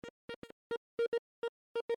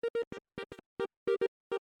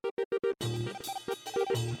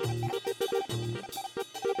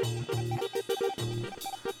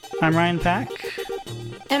I'm Ryan Pack,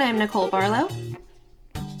 And I'm Nicole Barlow.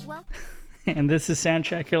 and this is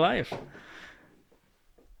Soundtrack Your Life.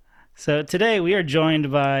 So today we are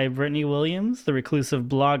joined by Brittany Williams, the reclusive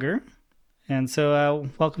blogger. And so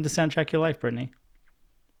welcome to Soundtrack Your Life, Brittany.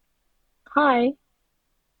 Hi.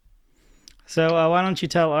 So why don't you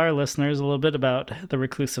tell our listeners a little bit about the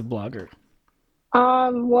reclusive blogger?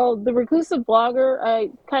 Well, the reclusive blogger,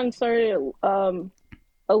 I kind of started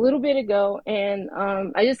a little bit ago, and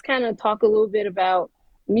I just kind of talk a little bit about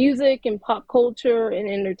music and pop culture and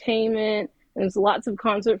entertainment. And there's lots of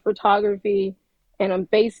concert photography, and I'm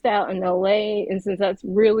based out in LA, and since that's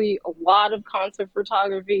really a lot of concert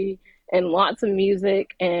photography and lots of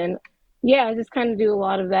music, and yeah, I just kind of do a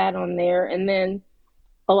lot of that on there, and then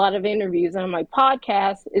a lot of interviews. And on my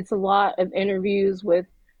podcast, it's a lot of interviews with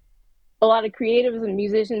a lot of creatives and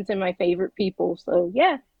musicians and my favorite people. So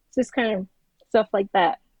yeah, it's just kind of stuff like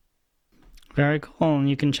that. Very cool. And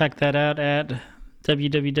you can check that out at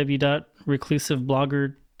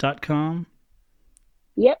www.reclusiveblogger.com.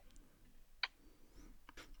 Yep.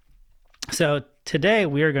 So today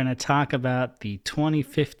we are going to talk about the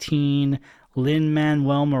 2015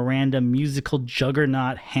 Lin-Manuel Miranda musical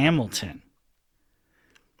juggernaut Hamilton.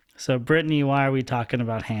 So Brittany, why are we talking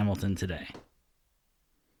about Hamilton today?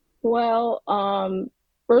 Well,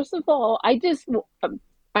 first of all,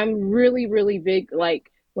 I'm really, really big,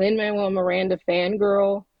 like Lin-Manuel Miranda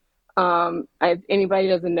fangirl. If anybody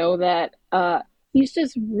doesn't know that, he's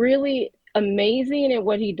just really amazing at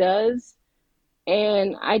what he does.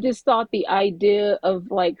 And I just thought the idea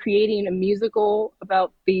of like creating a musical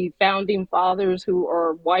about the founding fathers who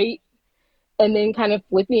are white and then kind of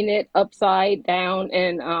flipping it upside down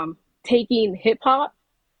and taking hip hop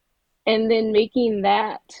and then making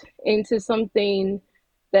that into something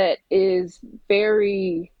that is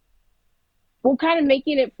very well, kind of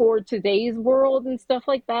making it for today's world and stuff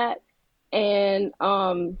like that. And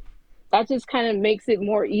that just kind of makes it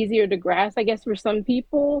more easier to grasp, I guess, for some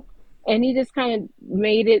people. And he just kind of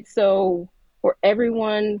made it so where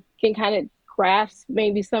everyone can kind of grasp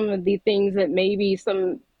maybe some of the things that maybe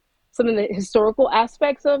some of the historical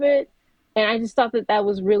aspects of it. And I just thought that that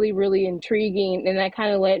was really, really intriguing. And that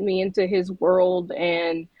kind of led me into his world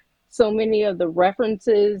and so many of the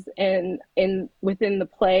references and in within the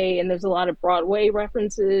play. And there's a lot of Broadway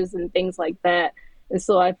references and things like that. And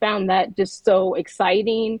so I found that just so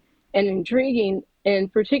exciting and intriguing. And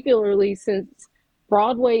particularly since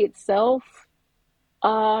Broadway itself,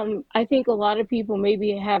 I think a lot of people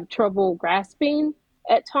maybe have trouble grasping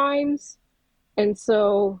at times. And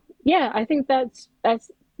so, yeah, I think that's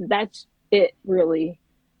it really.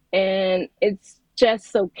 And it's just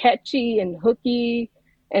so catchy and hooky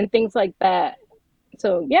and things like that.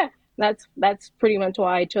 So, yeah, that's pretty much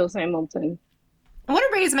why I chose Hamilton. I want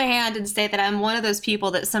to raise my hand and say that I'm one of those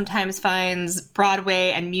people that sometimes finds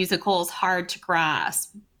Broadway and musicals hard to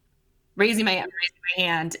grasp. Raising my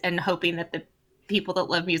hand and hoping that the people that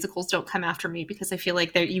love musicals don't come after me because I feel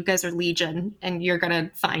like you guys are legion and you're going to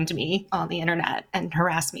find me on the internet and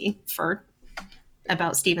harass me for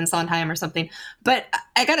about Stephen Sondheim or something. But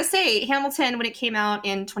I got to say, Hamilton, when it came out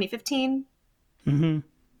in 2015, Mm-hmm.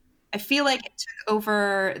 I feel like it took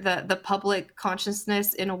over the public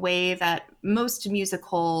consciousness in a way that most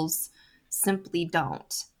musicals simply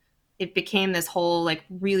don't. It became this whole like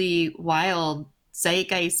really wild,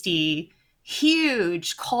 zeitgeisty,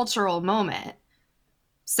 huge cultural moment.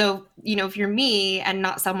 So, if you're me and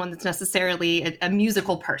not someone that's necessarily a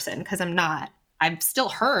musical person, because I'm not, I've still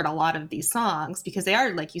heard a lot of these songs because they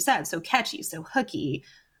are, like you said, so catchy, so hooky.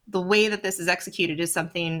 The way that this is executed is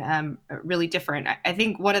something really different. I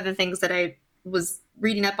think one of the things that I was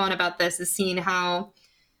reading up on about this is seeing how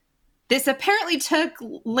this apparently took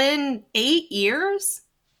Lynn 8 years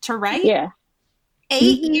to write. Yeah. 8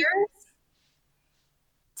 years? Hmm.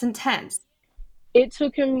 It's intense. It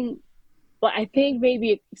took him, well, I think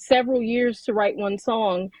maybe several years to write one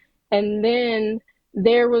song. And then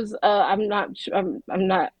there was, I'm not, I'm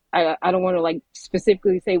not, I don't want to like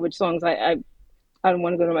specifically say which songs I don't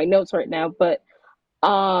want to go to my notes right now, but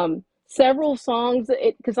several songs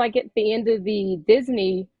because like at the end of the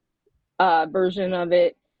Disney version of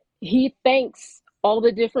it, he thanks all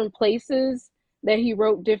the different places that he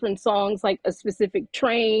wrote different songs, like a specific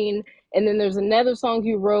train. And then there's another song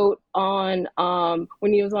he wrote on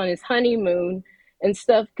when he was on his honeymoon and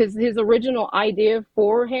stuff, because his original idea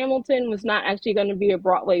for Hamilton was not actually going to be a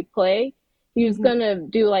Broadway play. He was Mm-hmm. going to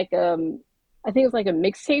do like I think it was like a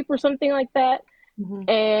mixtape or something like that. Mm-hmm.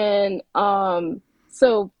 And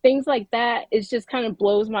so things like that, it just kind of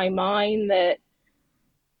blows my mind that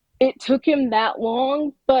it took him that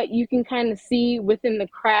long, but you can kind of see within the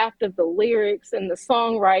craft of the lyrics and the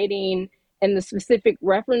songwriting and the specific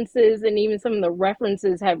references, and even some of the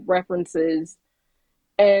references have references.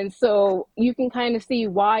 And so you can kind of see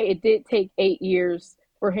why it did take 8 years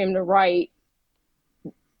for him to write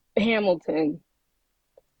Hamilton.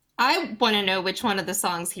 I want to know which one of the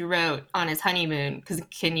songs he wrote on his honeymoon. Because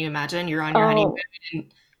can you imagine you're on your honeymoon Oh,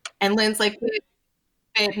 and Lynn's like,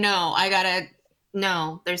 babe, no, I gotta,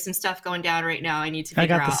 no, there's some stuff going down right now. I need to I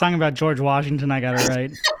figure got the out. song about George Washington. I got it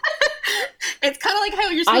right. It's kind of like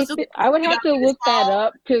how you're supposed to I would about have to it as look that well.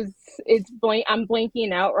 up because it's blank. I'm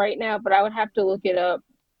blanking out right now, but I would have to look it up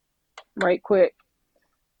right quick.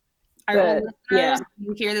 All right, well, But listeners, yeah,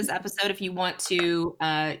 you hear this episode. If you want to,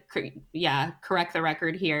 correct the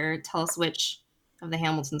record here, tell us which of the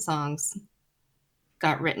Hamilton songs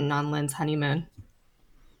got written on Lynn's honeymoon.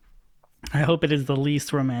 I hope it is the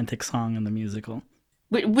least romantic song in the musical.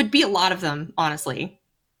 Would be a lot of them, honestly.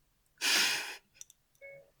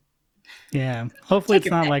 Yeah. Hopefully Take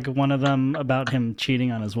it's your not pick. like one of them about him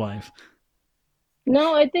cheating on his wife.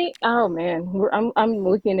 no, I think. Oh man, I'm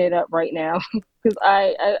looking it up right now because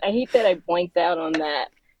I hate that I blanked out on that.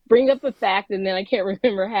 Bring up a fact and then I can't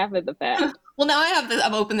remember half of the fact. Well, now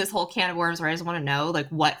I've opened this whole can of worms where I just want to know like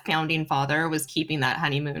what founding father was keeping that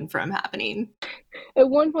honeymoon from happening. At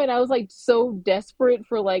one point, I was like so desperate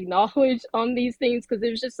for like knowledge on these things because it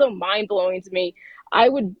was just so mind blowing to me. I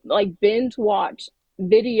would like binge watch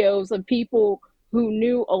videos of people who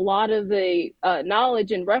knew a lot of the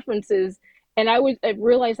knowledge and references, and I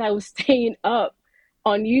realized I was staying up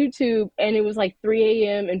on YouTube, and it was like 3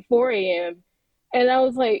 a.m. and 4 a.m. And I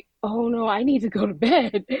was like, oh no, I need to go to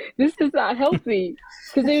bed. This is not healthy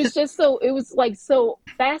because it was just so it was like so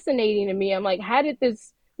fascinating to me. I'm like, how did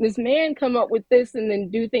this man come up with this and then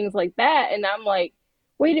do things like that? And I'm like,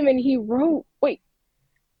 wait a minute, he wrote, wait.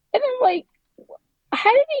 And I'm like,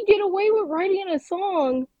 how did he get away with writing a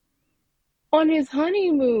song on his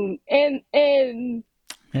honeymoon? And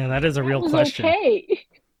Yeah, that is a that real was question. okay.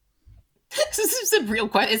 This is a real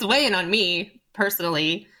question. It's weighing on me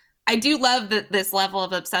personally. I do love this level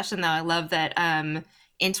of obsession, though. I love that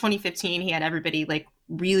in 2015 he had everybody like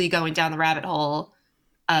really going down the rabbit hole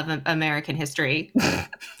of American history.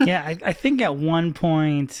 Yeah, I think at one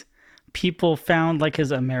point people found like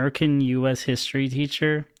his American US history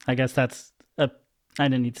teacher. I guess that's a I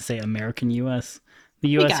didn't need to say American US.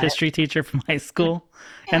 The We US got it. history teacher from high school.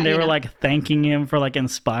 Yeah, And they you were know. like thanking him for like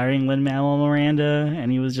inspiring Lin Manuel Miranda.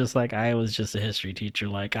 And he was just like, I was just a history teacher.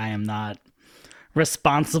 Like, I am not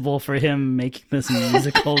responsible for him making this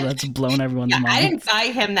musical that's blown everyone's Yeah, I didn't minds. buy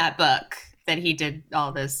him that book that he did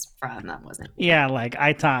all this from. That wasn't. Yeah, like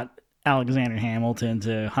I taught Alexander Hamilton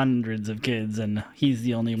to hundreds of kids, and he's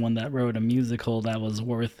the only one that wrote a musical that was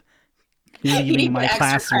worth He leaving didn't my get extra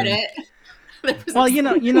classroom. credit. There was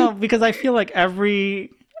Well, a- because I feel like every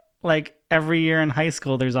year in high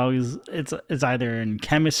school, there's always it's either in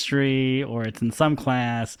chemistry or it's in some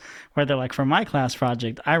class where they're like, for my class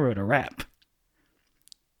project, I wrote a rap,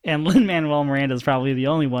 and Lin Manuel Miranda is probably the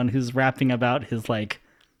only one who's rapping about his like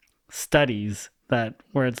studies that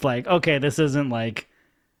where it's like, okay, this isn't like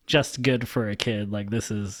just good for a kid. Like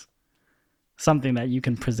this is something that you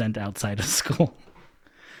can present outside of school.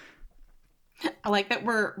 I like that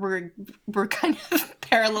we're kind of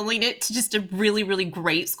paralleling it to just a really really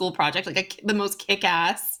great school project, like the most kick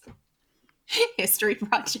ass history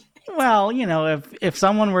project. Well, if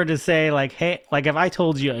someone were to say like, hey, like if I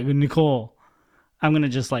told you, like, Nicole, I'm gonna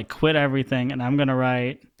just like quit everything and I'm gonna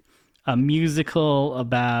write a musical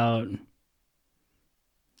about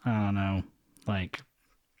I don't know, like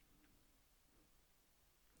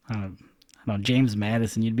I don't know James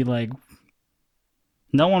Madison, you'd be like,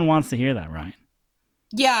 no one wants to hear that, Ryan.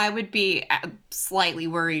 Yeah, I would be slightly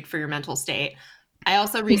worried for your mental state. I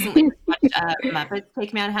also recently watched Muppets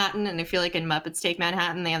Take Manhattan, and I feel like in Muppets Take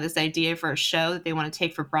Manhattan, they have this idea for a show that they want to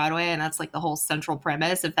take for Broadway, and that's like the whole central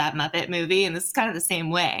premise of that Muppet movie. And this is kind of the same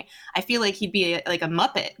way. I feel like he'd be like a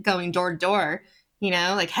Muppet going door to door,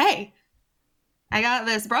 like, hey, I got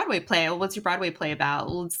this Broadway play. Well, what's your Broadway play about?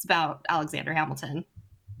 Well, it's about Alexander Hamilton.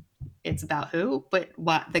 It's about who? But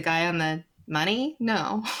what? The guy on the money?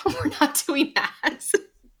 No, we're not doing that.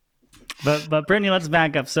 But Brittany, let's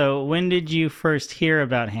back up. So when did you first hear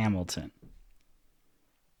about Hamilton?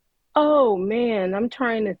 Oh man, I'm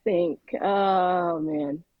trying to think. Oh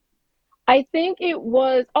man. I think it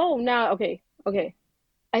was, oh, now, okay, okay.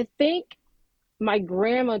 I think my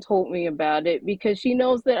grandma told me about it because she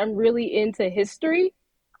knows that I'm really into history.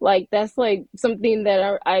 Like that's like something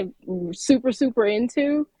that I'm super, super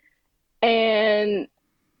into. And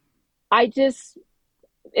I just,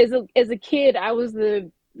 as a kid, I was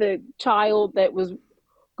the the child that was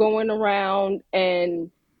going around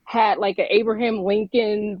and had like an Abraham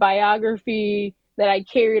Lincoln biography that I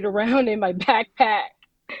carried around in my backpack.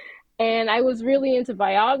 And I was really into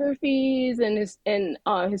biographies and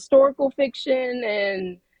historical fiction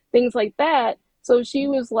and things like that. So she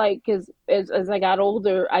was like, because as I got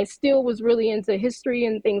older, I still was really into history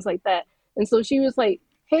and things like that. And so she was like,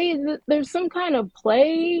 "Hey, there's some kind of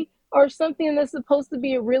play or something that's supposed to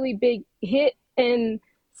be a really big hit and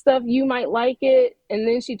stuff. You might like it." And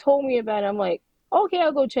then she told me about it. I'm like, "Okay,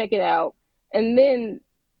 I'll go check it out." And then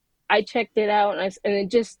I checked it out, and it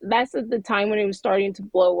just that's at the time when it was starting to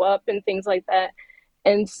blow up and things like that.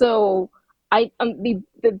 And so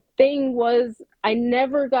the thing was I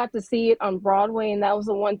never got to see it on Broadway, and that was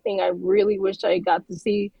the one thing I really wished I got to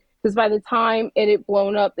see, because by the time it had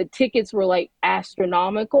blown up, the tickets were like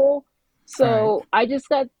astronomical. Right. So I just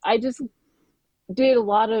did a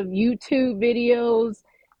lot of YouTube videos,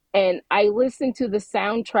 and I listened to the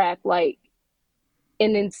soundtrack like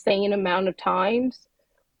an insane amount of times.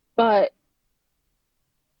 But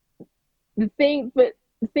the thing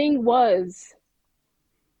was,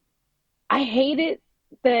 I hated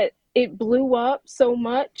that it blew up so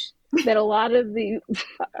much that a lot of the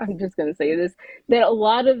I'm just going to say this, that a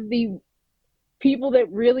lot of the people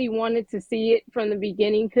that really wanted to see it from the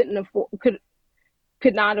beginning could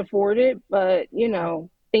not afford it. But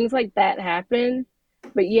things like that happen.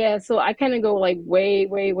 But yeah, so I kind of go like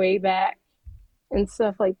way back and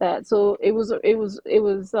stuff like that. So it was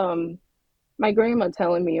my grandma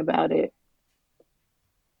telling me about it.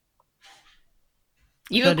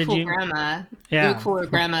 You So have a did cool you? grandma. You have a Yeah. cooler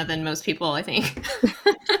grandma than most people, I think.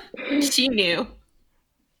 She knew.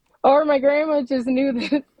 Or my grandma just knew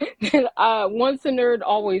that once a nerd,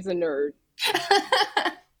 always a nerd.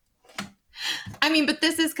 I mean, but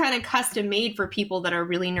this is kind of custom made for people that are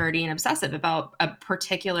really nerdy and obsessive about a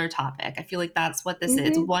particular topic. I feel like that's what this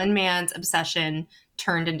is. Hmm. One man's obsession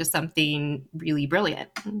turned into something really brilliant,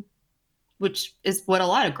 which is what a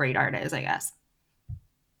lot of great art is, I guess.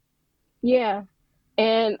 Yeah.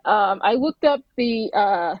 And I looked up the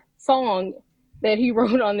song that he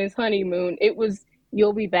wrote on his honeymoon. It was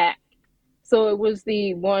 "You'll Be Back." So it was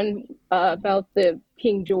the one about the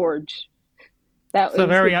King George. That So it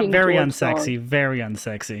was the King very George song. unsexy, very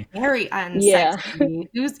unsexy. Very Yeah.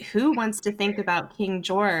 unsexy. Who wants to think about King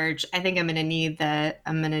George? I think I'm gonna need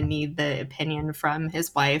the opinion from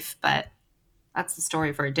his wife, but that's the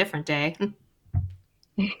story for a different day.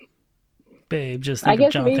 Babe, just I think of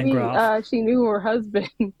guess Jonathan maybe Groff. she knew her husband.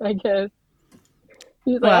 I guess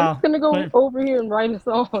he's like, "I'm just Well, gonna go but over here and write a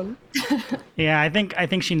song." yeah, I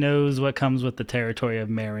think she knows what comes with the territory of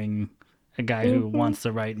marrying a guy who Hmm. wants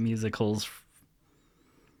to write musicals.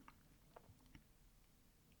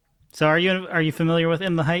 So are you familiar with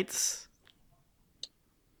In the Heights?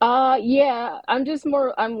 Yeah, I'm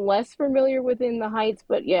less familiar with In the Heights,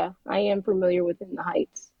 but yeah, I am familiar with In the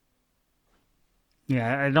Heights.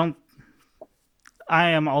 Yeah, I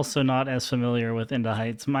am also not as familiar with In the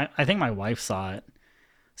Heights. I think my wife saw it.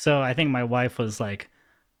 So I think my wife was like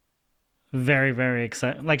very very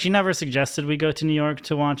excited. Like she never suggested we go to New York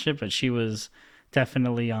to watch it, but she was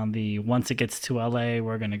definitely on the once it gets to LA,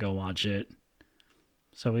 we're going to go watch it.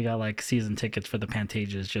 So we got like season tickets for the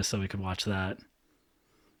Pantages just so we could watch that.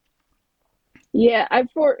 Yeah, I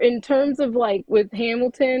for in terms of like with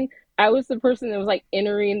Hamilton, I was the person that was like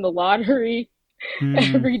entering the lottery Hmm.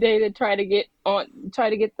 every day to try to get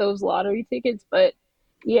those lottery tickets. But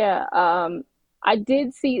yeah, I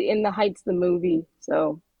did see In the Heights the movie,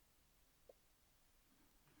 so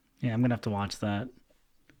Yeah, I'm going to have to watch that.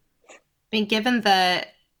 I mean, given the,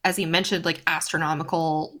 as you mentioned, like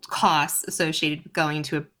astronomical costs associated with going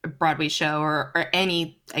to a Broadway show or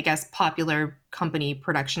any, I guess, popular company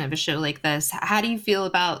production of a show like this, how do you feel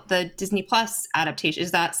about the Disney Plus adaptation?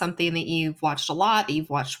 Is that something that you've watched a lot, that you've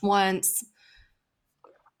watched once?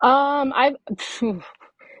 I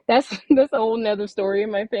that's a whole nother story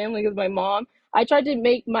in my family because my mom. I tried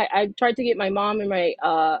to get my mom and my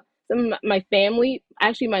some of my family,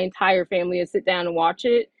 actually my entire family, to sit down and watch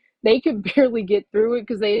it. They could barely get through it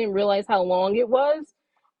because they didn't realize how long it was.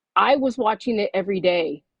 I was watching it every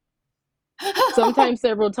day, sometimes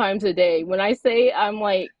several times a day. When I say I'm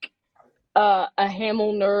like a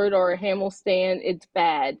Hamill nerd or a Hamill stan, it's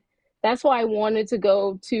bad. That's why I wanted to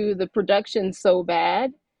go to the production so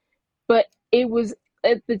bad, but it was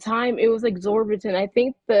at the time it was exorbitant. I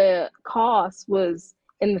think the cost was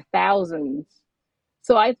in the thousands.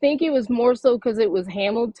 So I think it was more so because it was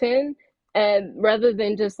Hamilton, and rather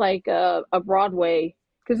than just like a Broadway,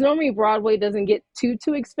 because normally Broadway doesn't get too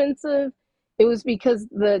expensive. It was because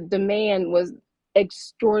the demand was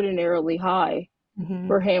extraordinarily high. Hmm.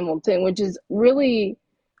 for Hamilton, which is really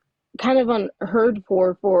kind of unheard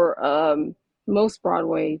for most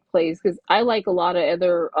Broadway plays because I like a lot of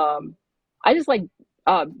other I just like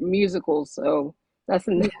musicals, so that's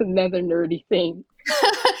another nerdy thing.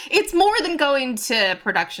 It's more than going to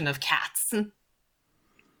production of Cats.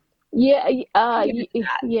 Yeah, I'll give it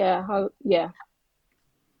yeah, yeah.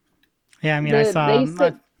 Yeah, I mean, I saw. They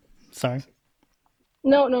said Sorry.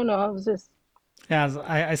 no. I was just Yeah,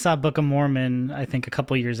 I saw Book of Mormon. I think a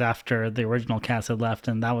couple years after the original cast had left,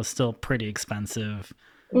 and that was still pretty expensive.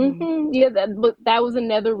 that. yeah. But that was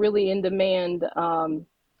another really in demand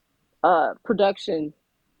production,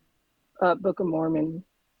 Book of Mormon.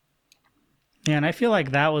 Yeah, and I feel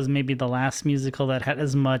like that was maybe the last musical that had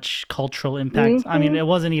as much cultural impact. I mean, Hmm. it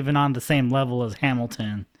wasn't even on the same level as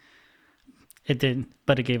Hamilton. It did,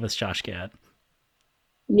 but it gave us Josh Gad.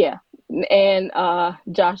 Yeah, and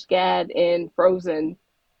Josh Gad in Frozen,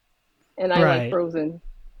 and I like Right. Frozen.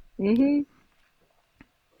 Hmm.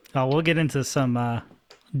 Oh, we'll get into some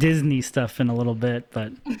Disney stuff in a little bit,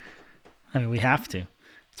 but I mean, we have to.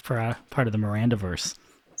 It's part of the Mirandaverse.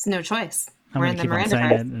 It's no choice. I'm We're going in to the keep on Miranda saying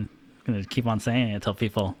it, verse. and I'm going to keep on saying it until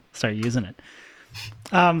people start using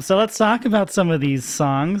it. So let's talk about some of these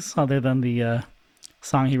songs, other than the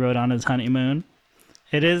song he wrote on his honeymoon.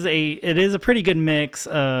 It is a pretty good mix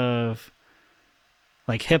of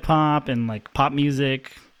like hip hop and like pop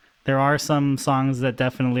music. There are some songs that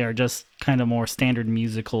definitely are just kind of more standard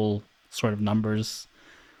musical sort of numbers.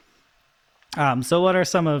 So what are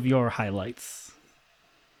some of your highlights?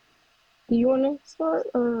 Do you want to start,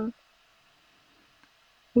 or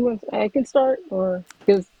who wants? I can start, or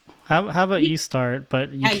because How about You, you start,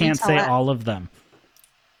 but you yeah, you can't tell say us. all of them.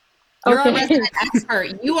 You're our okay. resident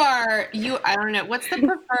expert. I don't know.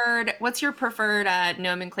 What's your preferred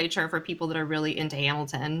nomenclature for people that are really into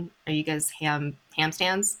Hamilton? Are you guys ham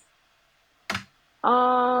stands?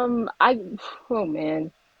 I oh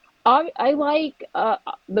man, I like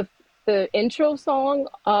the the intro song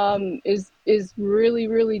is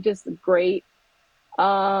really just great.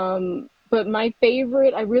 But my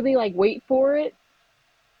favorite, I really like Wait For It,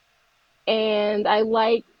 and I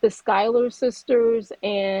like the Schuyler sisters,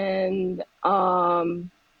 and oh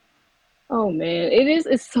man,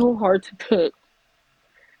 it's so hard to pick.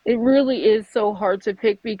 It really is so hard to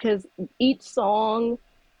pick because each song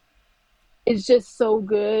is just so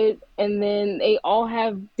good, and then they all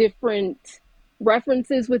have different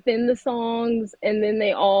references within the songs, and then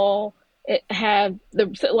they all have the,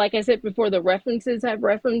 like I said before, the references have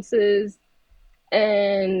references.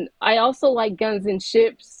 And I also like Guns and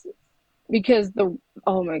Ships because the,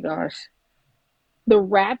 oh my gosh, the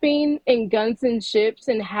rapping in Guns and Ships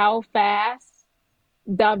and how fast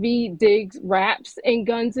Daveed Diggs raps in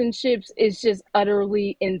Guns and Ships is just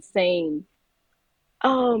utterly insane.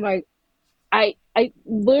 Oh my, I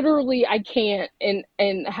literally I can't,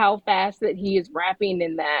 and how fast that he is rapping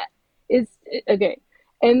in that. It's okay.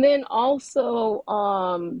 And then also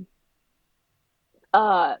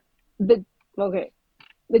uh the okay,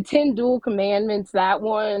 the 10 Dual Commandments,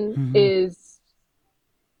 Hmm.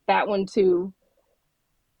 that one too.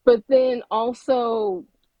 But then also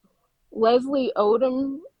Leslie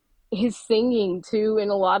Odom, his singing too,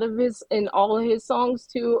 and a lot of his in all of his songs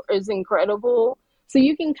too is incredible. So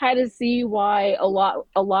you can kind of see why a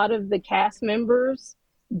lot of the cast members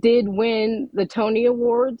did win the Tony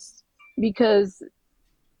Awards because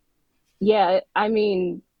yeah, I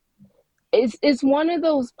mean it's one of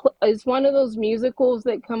those it's one of those musicals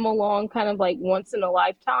that come along kind of like once in a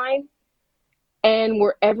lifetime, and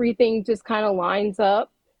where everything just kind of lines up.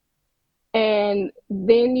 And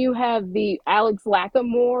then you have the Alex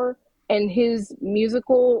Lacamoire, and his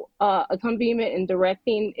musical accompaniment and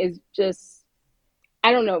directing is just,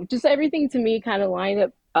 I don't know, just everything to me kind of lined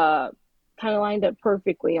up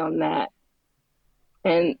perfectly on that.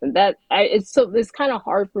 And it's kind of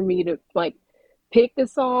hard for me to like pick a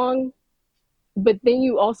song, but then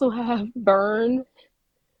you also have Burn,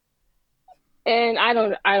 and I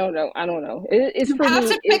don't know. It's You for have me.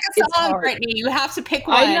 to pick It's a song, hard. Brittany. You have to pick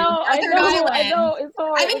one. Desert I Island. know. It's I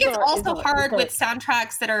hard. think It's it's hard. It's also hard. It's hard hard. with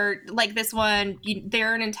soundtracks that are like this one.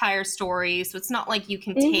 They're an entire story, so it's not like you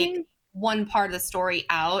can take Hmm. one part of the story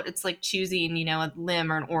out. It's like choosing, a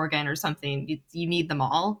limb or an organ or something. You need them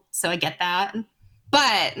all. So I get that.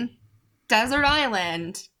 But Desert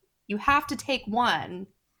Island, you have to take one.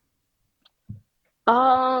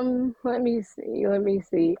 Let me see. Let me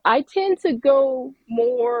see. I tend to go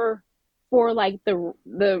more for like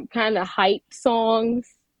the kind of hype songs.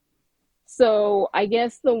 So I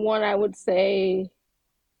guess the one I would say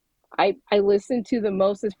I listen to the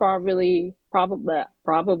most is probably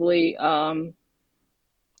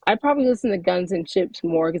I probably listen to Guns and Chips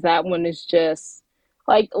more because that one is just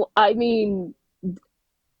like, I mean,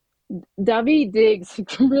 Daveed Diggs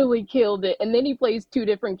really killed it, and then he plays two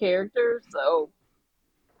different characters, so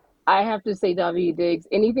I have to say Daveed Diggs.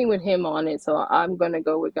 Anything with him on it, so I'm gonna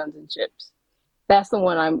go with Guns and Chips. That's the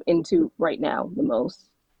one I'm into right now the most.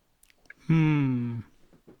 Hmm.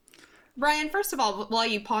 Ryan, first of all, while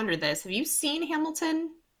you ponder this, have you seen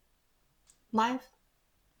Hamilton live?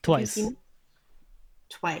 Have you seen Twice. it?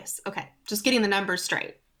 Twice. Okay. Just getting the numbers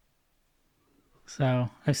straight. So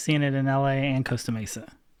I've seen it in LA and Costa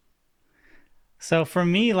Mesa. So for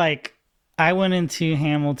me, like, I went into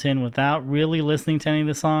Hamilton without really listening to any of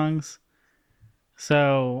the songs.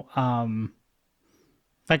 So,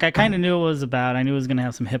 like, I kind of knew what it was about. I knew it was going to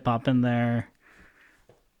have some hip hop in there.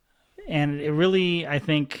 And it really, I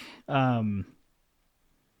think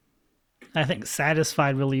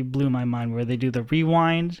Satisfied really blew my mind where they do the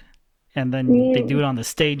rewind and then they do it on the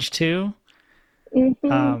stage too.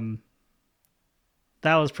 Mm-hmm.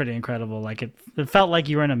 That was pretty incredible. Like it felt like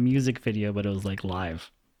you were in a music video, but it was like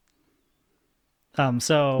live.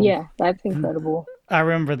 So Yeah, that's incredible. I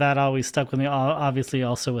remember that always stuck with me. Obviously,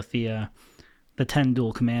 also with the 10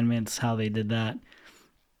 dual commandments, how they did that.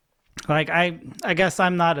 Like I guess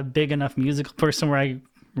I'm not a big enough musical person where I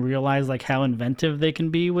realize like how inventive they can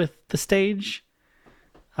be with the stage.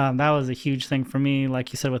 That was a huge thing for me.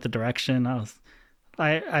 Like you said, with the direction,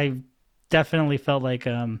 I definitely felt like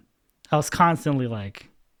I was constantly like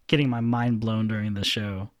getting my mind blown during the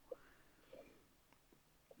show.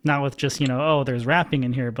 Not with just, oh, there's rapping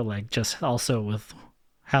in here, but like just also with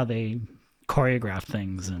how they choreograph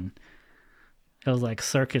things. And it was like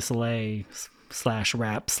Circus Lay slash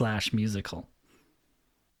rap slash musical.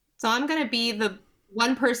 So I'm going to be the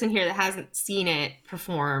one person here that hasn't seen it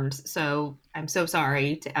performed. So I'm so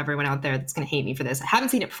sorry to everyone out there that's going to hate me for this. I haven't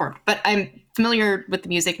seen it performed, but I'm familiar with the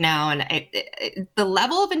music now. And the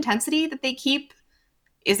level of intensity that they keep,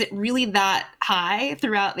 is it really that high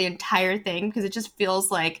throughout the entire thing? Because it just feels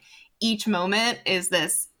like each moment is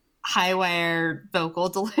this high wire vocal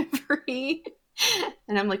delivery.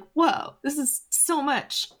 And I'm like, whoa, this is so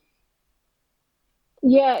much.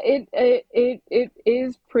 Yeah, it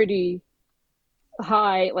is pretty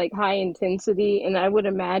high, like high intensity, and I would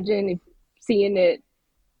imagine if seeing it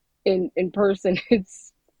in person,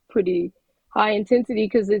 it's pretty high intensity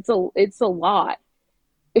because it's a lot.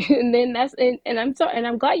 And then and I'm sorry, and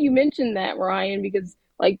I'm glad you mentioned that, Ryan, because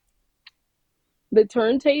like the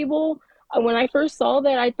turntable, when I first saw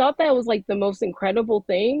that, I thought that was like the most incredible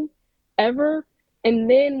thing ever. And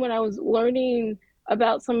then when I was learning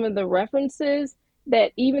about some of the references,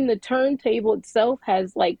 that even the turntable itself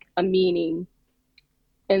has like a meaning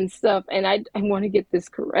and stuff. And I want to get this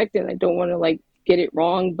correct, and I don't want to like get it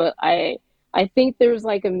wrong, but I think there's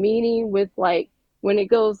like a meaning with like when it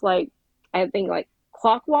goes like, I think like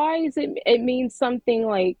clockwise, it means something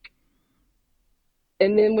like,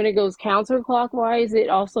 and then when it goes counterclockwise, it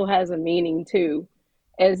also has a meaning too.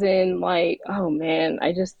 As in like, oh man,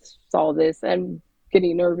 I just saw this. I'm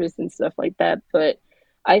getting nervous and stuff like that. But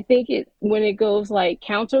I think it when it goes like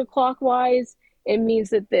counterclockwise, it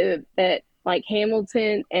means that the that like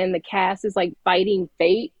Hamilton and the cast is like fighting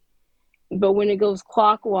fate. But when it goes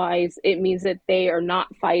clockwise, it means that they are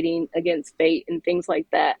not fighting against fate and things like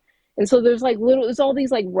that. And so there's all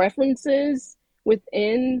these like references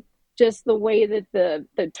within just the way that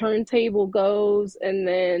the turntable goes, and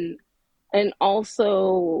then and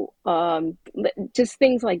also just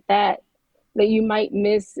things like that that you might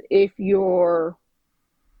miss if you're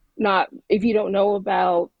not if you don't know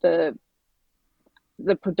about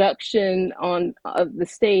the production on of the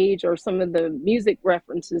stage or some of the music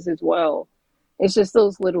references as well. It's just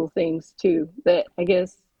those little things too that I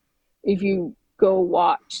guess if you go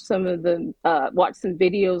watch some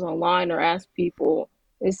videos online or ask people,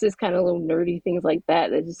 it's just kind of little nerdy things like that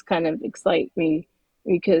that just kind of excite me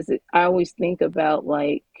because I always think about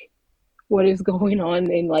like what is going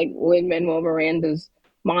on in like Lin Manuel Miranda's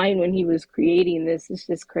mind when he was creating this. It's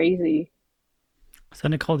just crazy. So,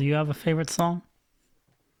 Nicole, do you have a favorite song?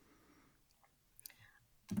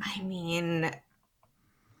 I mean,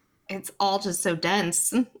 it's all just so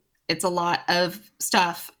dense. It's a lot of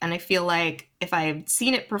stuff. And I feel like if I've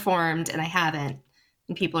seen it performed and I haven't,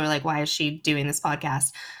 and people are like, why is she doing this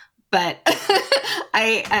podcast? But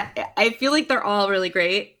I feel like they're all really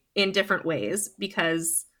great in different ways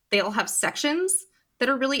because they all have sections that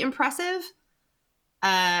are really impressive.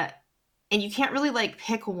 Uh, and you can't really like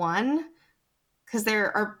pick one because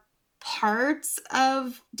there are parts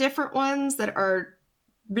of different ones that are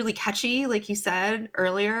really catchy, like you said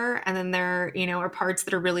earlier, and then there, are parts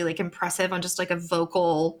that are really like impressive on just like a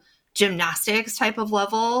vocal gymnastics type of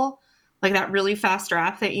level. Like that really fast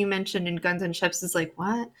rap that you mentioned in Guns and Chips is like,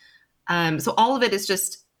 what? So all of it is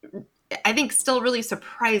just, I think, still really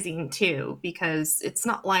surprising too, because it's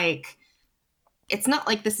not like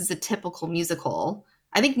this is a typical musical.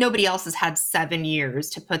 I think nobody else has had 7 years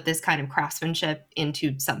to put this kind of craftsmanship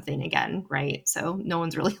into something again, right? So no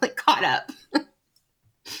one's really like caught up.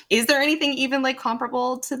 Is there anything even like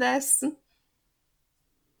comparable to this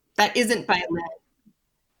that isn't by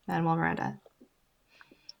Lin-Manuel Miranda?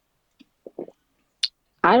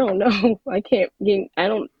 I don't know. I can't get. I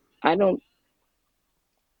don't.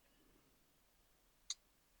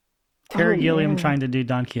 Terry Oh Gilliam man. trying to do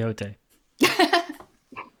Don Quixote.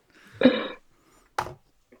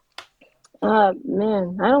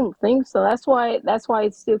 Man, I don't think so. That's why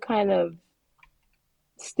it still kind of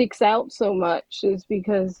sticks out so much, is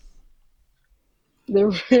because there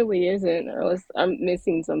really isn't, or else I'm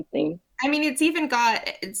missing something. I mean, there's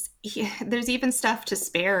even stuff to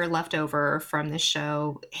spare left over from the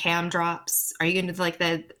show. Ham drops. Are you going to like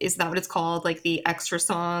is that what it's called? Like the extra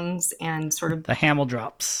songs and sort of The Hamill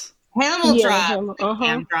drops. Hamel Yeah, drops. him. Uh huh.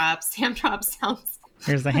 Ham drops. Ham drops sounds.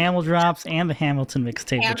 There's the Hamill drops and the Hamilton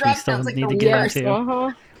mixtape, Ham which we drops still sounds like need the to get worst Yes. into. Uh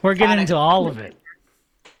huh. We're getting product. into all of it.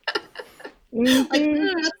 Like, Hmm.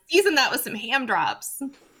 let's season that with some ham drops,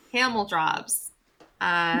 Hamel drops.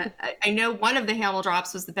 I know one of the Hamel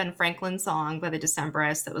drops was the Ben Franklin song by the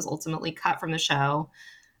Decemberists that was ultimately cut from the show.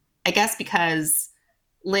 I guess because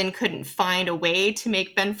Lynn couldn't find a way to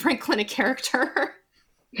make Ben Franklin a character.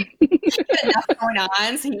 He had enough going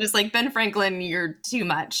on, so he was like, Ben Franklin, you're too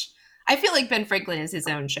much. I feel like Ben Franklin is his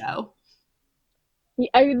own show.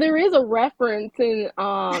 There is a reference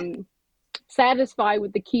in "Satisfied"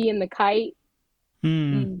 with the key and the kite.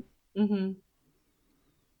 Hmm. Mm-hmm.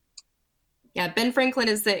 Yeah, Ben Franklin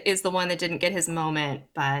is the one that didn't get his moment,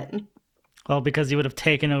 but Well, because he would have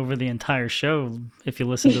taken over the entire show if you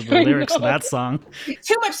listen to the I lyrics to know. that song.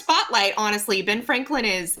 too much spotlight, honestly. Ben Franklin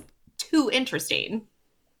is too interesting.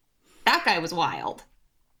 That guy was wild.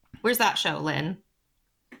 Where's that show, Lynn?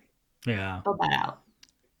 Yeah. Pull that out.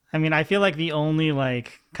 I mean, I feel like the only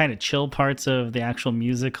like kind of chill parts of the actual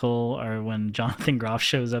musical are when Jonathan Groff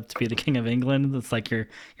shows up to be the King of England. It's like your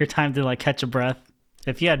time to like catch a breath.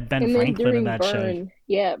 If you had Ben And then Franklin in during that show, Burn,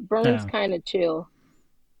 yeah, Burn's yeah, kind of chill.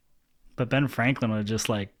 but Ben Franklin would have just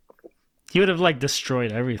like he would have like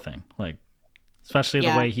destroyed everything, like especially the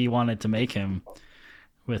Yeah, way he wanted to make him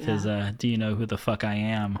with his yeah. "Do you know who the fuck I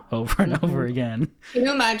am?" over and over Mm-hmm. again.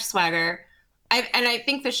 Too much swagger. I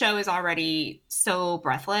think the show is already so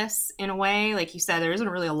breathless in a way. Like you said, there isn't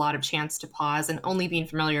really a lot of chance to pause, and only being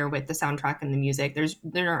familiar with the soundtrack and the music,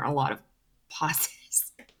 there aren't a lot of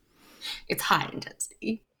pauses. It's high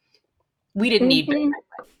intensity. We didn't need. Hmm.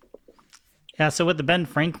 Yeah, so with the Ben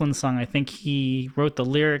Franklin song, I think he wrote the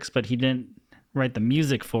lyrics, but he didn't write the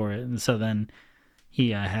music for it, and so then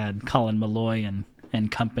he had Colin Malloy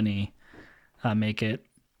and company make it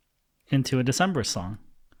into a December song.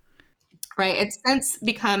 Right. It's since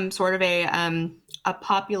become sort of a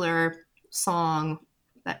popular song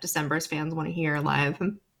that December's fans want to hear live.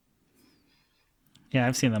 Yeah,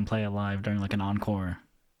 I've seen them play it live during like an encore.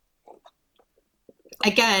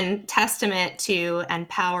 Again, testament to and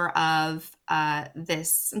power of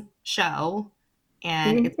this show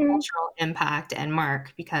and its Hmm. cultural impact and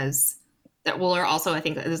mark, because that will are also, I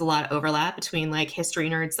think there's a lot of overlap between like history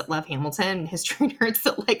nerds that love Hamilton and history nerds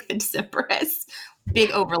that like the Decemberists.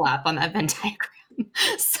 Big overlap on that Venn diagram.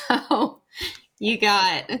 So you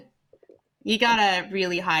got you got a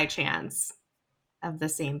really high chance of the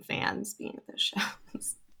same fans being at those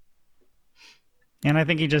shows. And I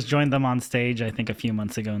think he just joined them on stage, I think a few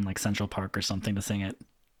months ago in like Central Park or something to sing it.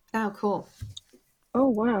 Oh, cool. Oh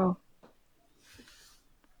wow.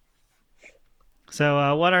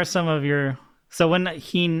 So what are some of your... So when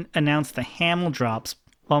he announced the Hamill drops,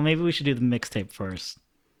 well, maybe we should do the mixtape first.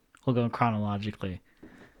 We'll go chronologically.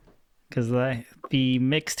 Because the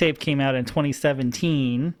mixtape came out in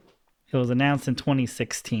 2017. It was announced in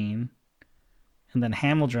 2016. And then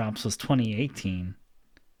Hamill drops was 2018.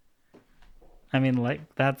 I mean, like,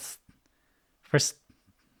 that's... First,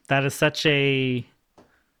 that is such a...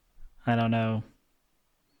 I don't know.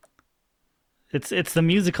 It's the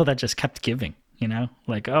musical that just kept giving, you know?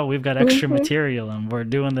 Like, oh, we've got extra Hmm. material and we're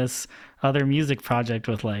doing this other music project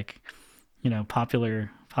with like, you know, popular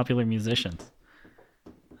musicians.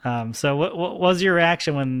 So what was your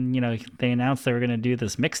reaction when, you know, they announced they were going to do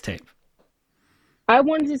this mixtape? I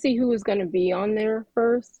wanted to see who was going to be on there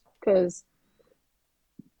first, because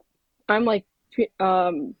I'm like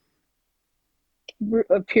a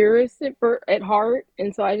purist at heart,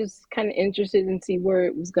 and so I just kind of interested in see where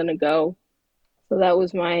it was going to go. So that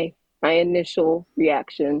was my my initial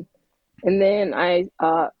reaction. And then I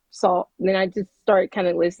just started kind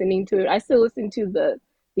of listening to it. I still listen to the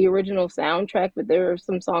original soundtrack, but there are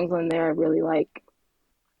some songs on there I really like.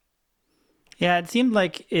 Yeah, it seemed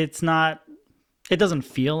like it's not. It doesn't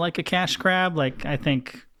feel like a cash grab. Like I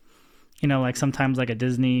think, like sometimes like a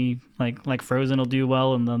Disney like Frozen will do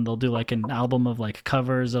well, and then they'll do like an album of like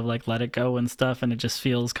covers of like Let It Go and stuff, and it just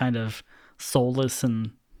feels kind of soulless,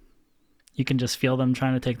 and you can just feel them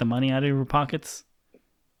trying to take the money out of your pockets.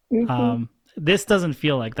 Hmm. This doesn't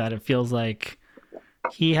feel like that. It feels like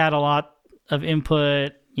he had a lot of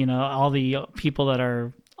input. All the people that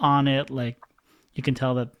are on it, like you can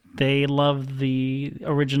tell that they love the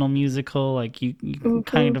original musical. Like you Hmm.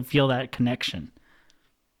 kind of feel that connection.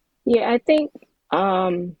 Yeah, I think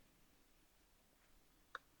um,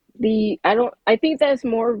 the I don't I think that's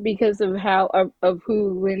more because of of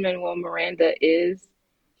who Lin Manuel Miranda is.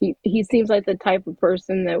 He seems like the type of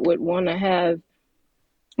person that would want to have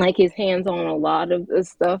like his hands on a lot of the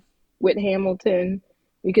stuff with Hamilton,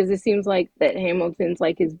 because it seems like that Hamilton's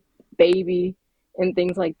like his baby and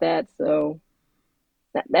things like that. So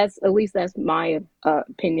that's at least that's my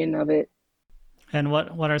opinion of it. And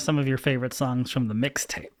what are some of your favorite songs from the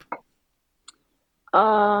mixtape?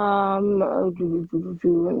 Let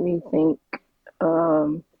me think.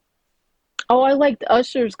 Um, oh, I liked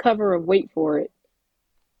Usher's cover of "Wait for It."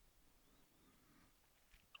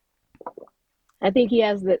 I think he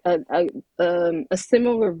has a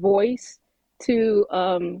similar voice to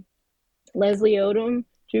Leslie Odom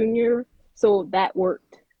Jr., so that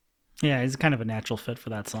worked. Yeah, he's kind of a natural fit for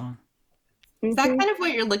that song. Is that Hmm. kind of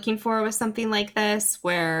what you're looking for with something like this?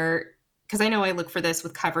 Where, because I know I look for this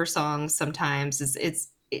with cover songs sometimes, is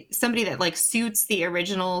somebody that like suits the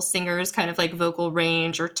original singer's kind of like vocal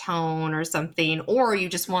range or tone or something, or you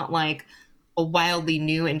just want like a wildly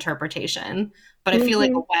new interpretation. But I feel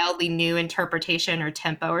like a Hmm. wildly new interpretation or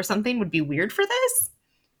tempo or something would be weird for this.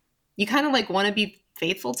 You kind of like want to be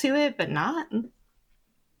faithful to it, but not.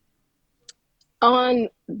 On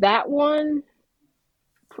that one,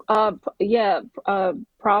 yeah,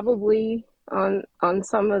 probably on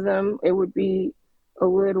some of them it would be a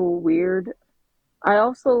little weird. I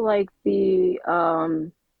also like the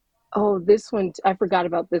oh, this one I forgot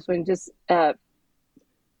about this one. Just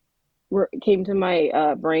came to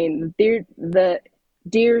my brain. Dear the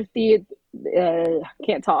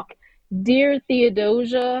can't talk. Dear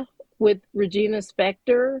Theodosia with Regina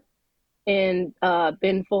Spektor and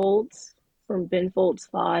Ben Folds from Ben Folds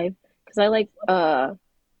 5, because I like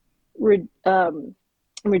Re- um,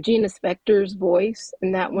 Regina Spektor's voice,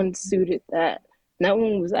 and that one suited that. And that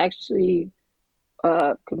one was actually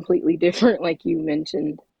completely different, like you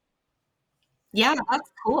mentioned. Yeah, that's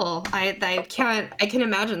cool. I can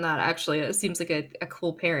imagine that actually. It seems like a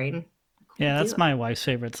cool pairing. Cool Yeah, that's duo. my wife's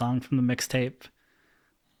favorite song from the mixtape,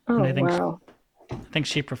 and Oh I think wow. I think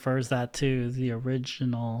she prefers that to the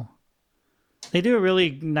original. They do a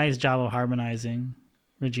really nice job of harmonizing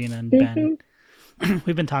Regina and Ben. Hmm.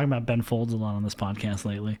 We've been talking about Ben Folds a lot on this podcast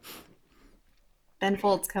lately. Ben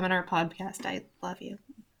Folds, come on our podcast. I love you.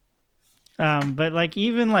 But like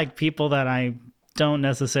even like people that I don't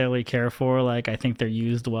necessarily care for, like I think they're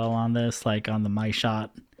used well on this, like on the My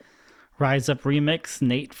Shot Rise Up remix.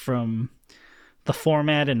 Nate from The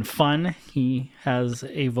Format and Fun, he has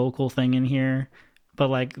a vocal thing in here, but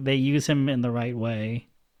like they use him in the right way,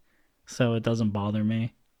 so it doesn't bother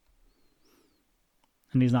me.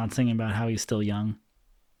 And he's not singing about how he's still young.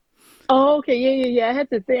 Oh, okay, yeah. I had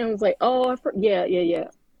to think. I was like, oh, yeah.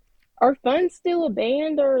 Are Fun still a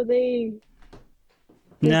band, or are they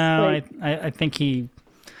just No, like,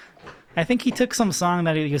 I think he took some song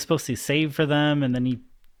that he was supposed to save for them, and then he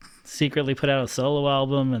secretly put out a solo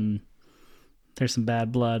album, and there's some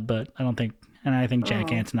bad blood. But I don't think, and I think Jack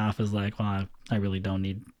oh, Antonoff is like, well, I really don't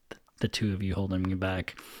need the two of you holding me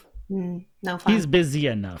back. No He's fun. busy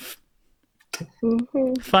enough.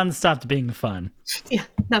 hmm. Fun stopped being fun. Yeah,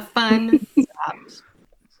 the fun stopped.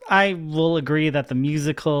 I will agree that the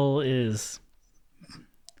musical is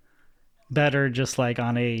better just like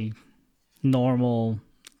on a normal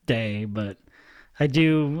day, but I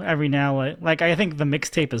do every now like I think the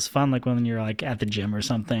mixtape is fun like when you're like at the gym or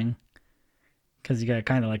something because you got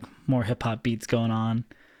kind of like more hip hop beats going on.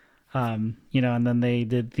 And then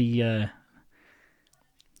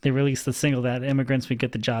they released the single that Immigrants We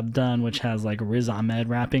Get the Job Done, which has like Riz Ahmed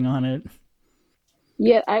rapping on it.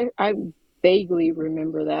 Yeah, I vaguely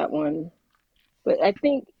remember that one, but I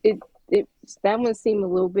think it that one seemed a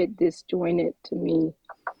little bit disjointed to me.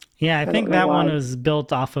 Yeah, I I don't think know that one why. was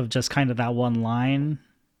built off of just kind of that one line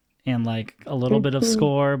and like a little bit of Hmm.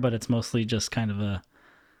 score, but it's mostly just kind of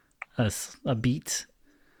a beat.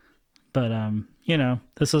 But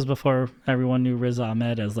this was before everyone knew Riz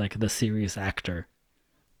Ahmed as like the serious actor,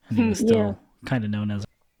 and he was Yeah. still kind of known as.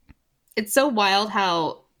 It's so wild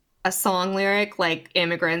how a song lyric like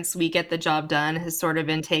immigrants we get the job done has sort of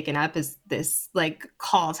been taken up as this like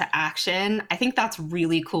call to action. I think that's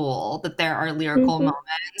really cool that there are lyrical Hmm.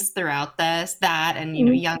 moments throughout this, that and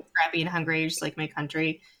Hmm. young, scrappy and hungry just like my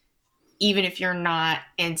country, even if you're not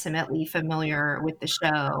intimately familiar with the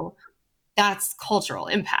show, that's cultural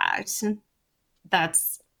impact.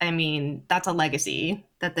 That's a legacy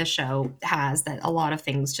that this show has that a lot of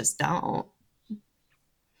things just don't.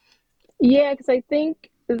 Yeah, because I think,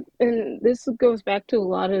 and this goes back to a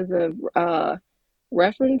lot of the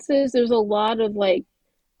references. There's a lot of like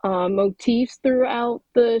motifs throughout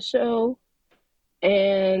the show,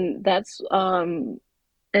 and that's and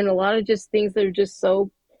a lot of just things that are just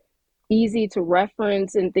so easy to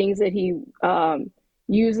reference, and things that he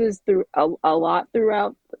uses through a lot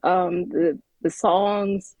throughout the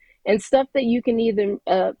songs, and stuff that you can either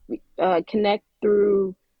connect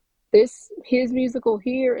through this his musical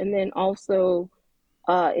here, and then also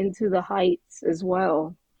Into the Heights as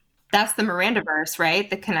well. That's the Miranda verse, right?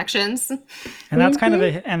 The connections. And Hmm. that's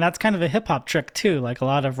kind of a hip hop trick too. Like a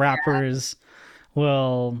lot of rappers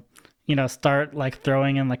will start like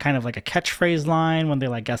throwing in like kind of like a catchphrase line when they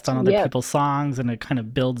like guest on other Yep. people's songs, and it kind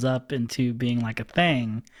of builds up into being like a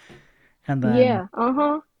thing. And then Yeah.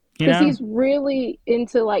 Uh-huh. you Because know he's really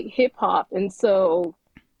into like hip hop, and so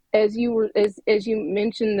as you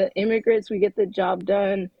mentioned, the immigrants we get the job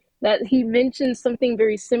done, that he mentioned something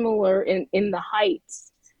very similar in the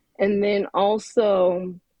Heights, and then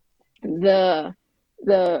also the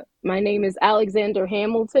my name is Alexander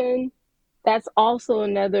Hamilton. That's also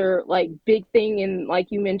another like big thing in,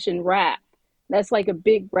 like you mentioned, rap. That's like a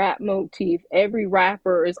big rap motif. Every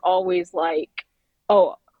rapper is always like,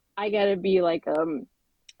 oh, I gotta be like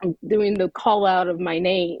doing the call out of my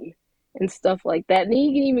name and stuff like that. And then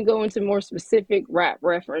you can even go into more specific rap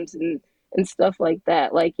reference and stuff like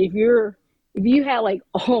that. Like if you had like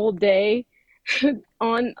all day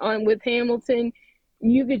on with Hamilton,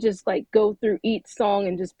 you could just like go through each song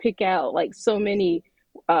and just pick out like so many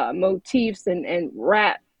motifs and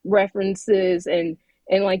rap references, and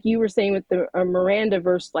like you were saying with the Miranda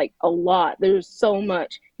verse, like a lot. There's so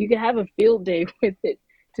much. You could have a field day with it,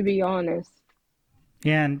 to be honest.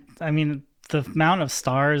 yeah, and I mean the amount of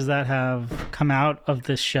stars that have come out of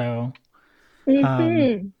this show. um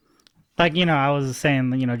Hmm. like I was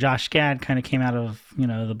saying, Josh Gad kind of came out of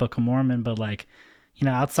the Book of Mormon, but like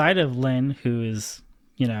outside of Lynn, who is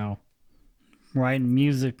you know writing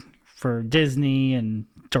music for Disney and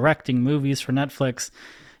directing movies for Netflix.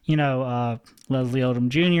 Leslie Odom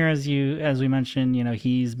Jr. As we mentioned,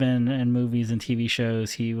 he's been in movies and TV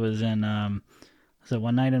shows. He was in was it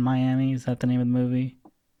One Night in Miami? Is that the name of the movie?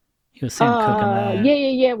 He was Sam Cooke in that. Yeah,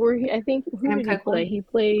 yeah, yeah. I think, who Sam did he play? Cooke. He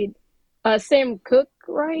played Sam Cooke,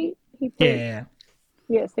 right? He Yeah, played, yeah,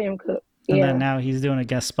 yeah. yeah, Sam Cooke. And then Yeah. now he's doing a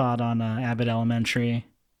guest spot on Abbott Elementary.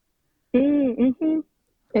 Mm-hmm.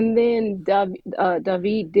 And then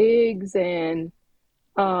David Diggs and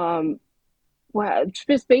um, wow,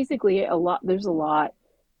 just basically a lot. There's a lot.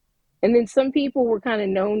 And then some people were kind of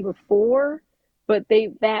known before, but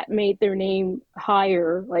they that made their name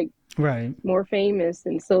higher, like Right. more famous,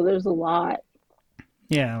 and so there's a lot.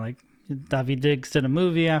 Yeah, like David Diggs did a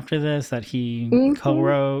movie after this that he Mm-hmm.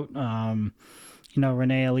 co-wrote.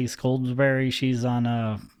 Renee Elise Goldsberry, she's on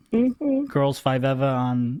Mm-hmm. Girls Five Eva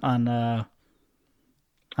on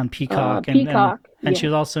Peacock, Peacock, and she yeah.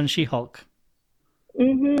 was also in She Hulk.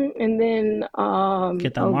 And then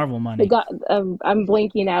Get that oh, Marvel the money. guy, I'm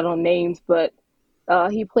blanking out on names, but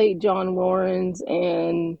he played John Lawrence,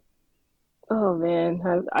 and oh man,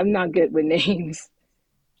 I'm not good with names.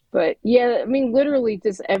 But yeah, I mean, literally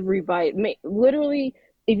just everybody. Literally,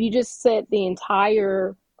 if you just said the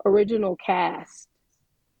entire original cast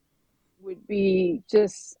would be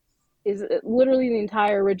just is literally the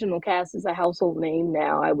entire original cast is a household name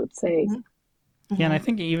now, I would say. Mhm. Yeah, and I Mhm.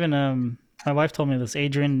 think even my wife told me this.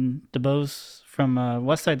 Adrienne DeBose from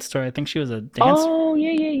West Side Story. I think she was a dancer. Oh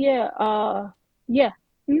yeah, yeah, yeah. Yeah.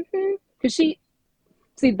 Because she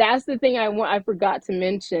see, that's the thing I forgot to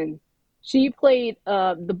mention. She played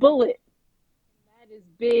the Bullet. That is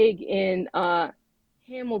big in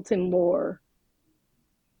Hamilton lore,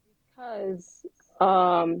 because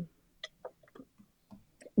um,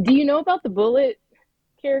 do you know about the Bullet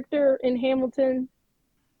character in Hamilton?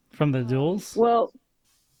 From the Duels. Well,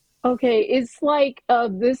 okay, it's like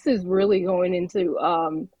this is really going into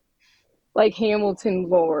like Hamilton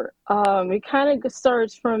lore. It kind of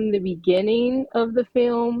starts from the beginning of the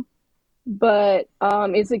film, but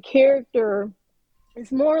it's a character.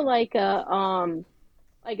 It's more like a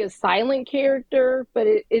silent character, but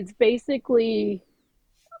it's basically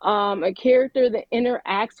a character that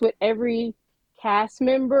interacts with every cast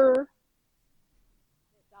member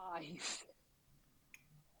that dies.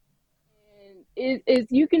 And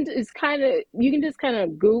you can it's kind of you can just kind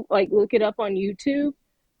of go like look it up on YouTube,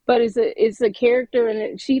 but it's a character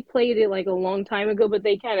and she played it like a long time ago, but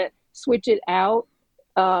they kind of switch it out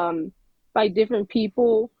um, by different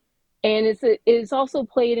people, and it's also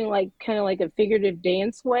played in like kind of like a figurative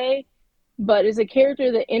dance way, but it's a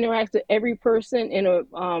character that interacts with every person in a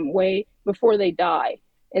way before they die,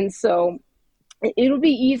 and so it'll be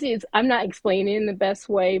easy. I'm not explaining it in the best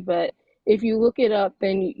way, but if you look it up,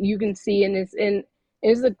 then you can see, and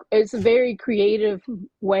it's a very creative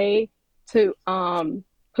way to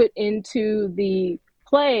put into the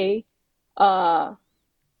play how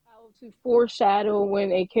to foreshadow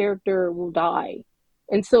when a character will die.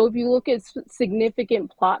 And so, if you look at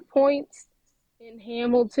significant plot points in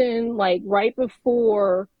Hamilton, like right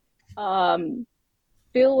before um,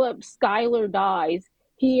 Philip Schuyler dies,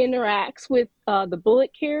 he interacts with the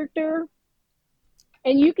Bullet character,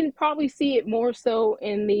 and you can probably see it more so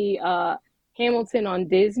in the Hamilton on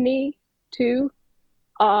Disney too.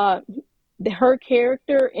 Uh, her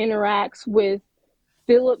character interacts with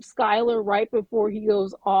Philip Schuyler right before he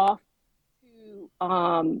goes off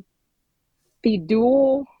to the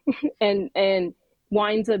duel and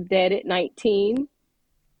winds up dead at 19.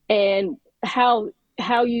 And how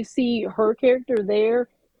you see her character there,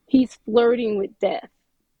 he's flirting with death.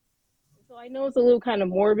 So I know it's a little kind of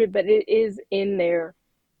morbid, but it is in there.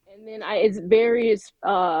 And then it's various.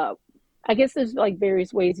 I guess there's like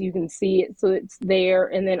various ways you can see it, so it's there.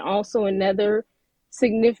 And then also another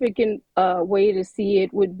significant way to see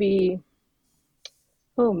it would be.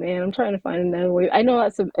 Oh man, I'm trying to find another way. I know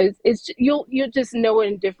it's you'll just know it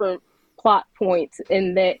in different plot points,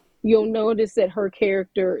 and that you'll notice that her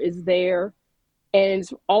character is there, and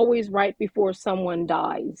it's always right before someone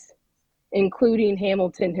dies, including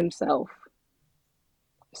Hamilton himself.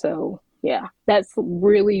 So yeah, that's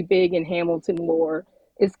really big in Hamilton lore.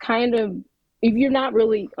 It's kind of if you're not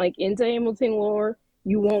really like into Hamilton lore,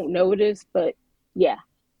 you won't notice, but yeah,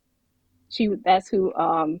 she that's who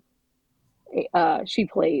she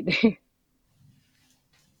played.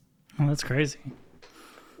 Oh, that's crazy.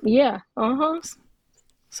 Yeah, uh-huh.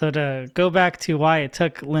 So to go back to why it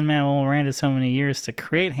took Lin-Manuel Miranda so many years to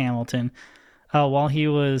create Hamilton, while he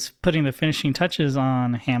was putting the finishing touches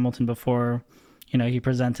on Hamilton before, he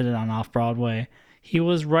presented it on Off Broadway, he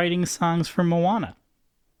was writing songs for Moana.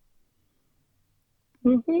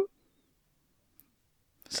 Hmm.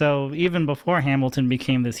 So even before Hamilton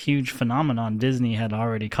became this huge phenomenon, Disney had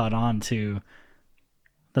already caught on to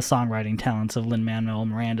the songwriting talents of Lin-Manuel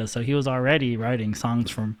Miranda. So he was already writing songs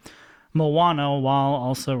from Moana while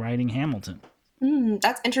also writing Hamilton.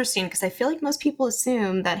 That's interesting because I feel like most people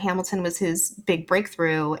assume that Hamilton was his big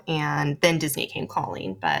breakthrough and then Disney came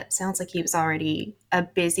calling, but sounds like he was already a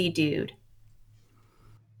busy dude.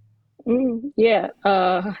 Yeah.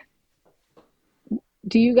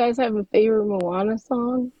 Do you guys have a favorite Moana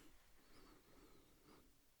song?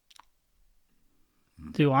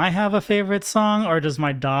 Do I have a favorite song, or does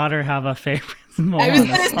my daughter have a favorite I was Moana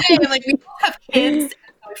gonna song? say, like, we all have kids,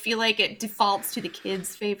 so I feel like it defaults to the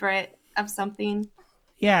kids' favorite of something.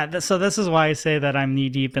 Yeah, so this is why I say that I'm knee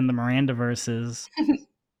deep in the Miranda verses.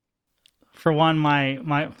 For one, my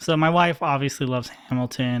wife obviously loves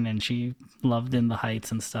Hamilton, and she loved In the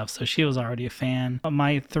Heights and stuff, so she was already a fan. But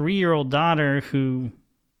my 3-year-old daughter, who,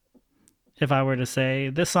 if I were to say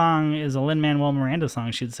this song is a Lin-Manuel Miranda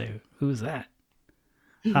song, she'd say, "Who's that?"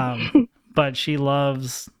 But she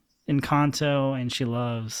loves Encanto and she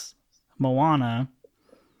loves Moana,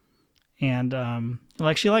 and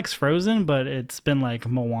like she likes Frozen, but it's been like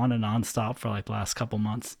Moana nonstop for like the last couple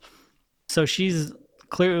months. So she's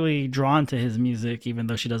clearly drawn to his music, even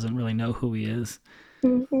though she doesn't really know who he is.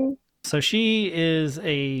 Hmm. So she is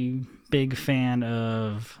a big fan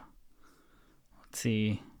of, let's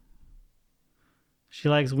see, she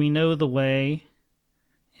likes We Know the Way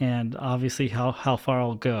and obviously How Far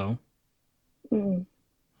I'll Go. Mm.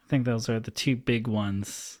 I think those are the two big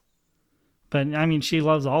ones. But I mean, she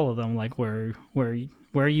loves all of them, like where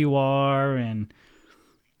you are and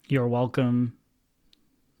You're Welcome,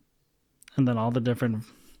 and then all the different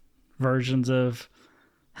versions of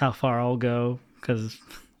How Far I'll Go, because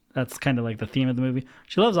that's kind of like the theme of the movie.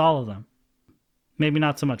 She loves all of them. Maybe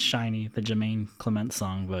not so much Shiny, the Jermaine Clement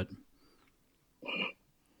song, but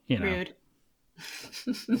Rude.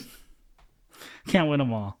 can't win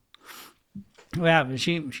them all. Yeah, but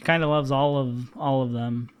she kind of loves all of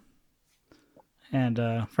them.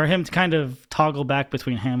 And for him to kind of toggle back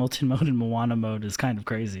between Hamilton mode and Moana mode is kind of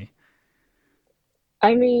crazy.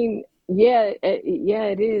 I mean, yeah, yeah,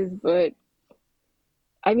 it is, but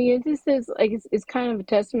I mean, it just is like it's kind of a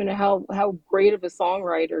testament to how great of a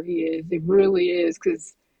songwriter he is. It really is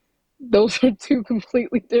because those are two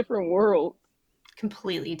completely different worlds.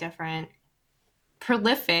 Completely different.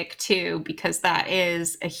 Prolific too, because that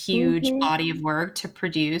is a huge Hmm. body of work to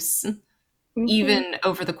produce. Hmm. Even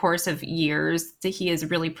over the course of years, he is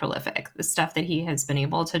really prolific. The stuff that he has been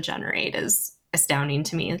able to generate is astounding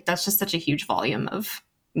to me. That's just such a huge volume of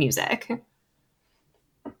music.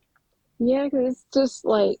 Yeah, because it's just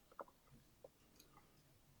like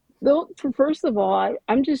though. First of all,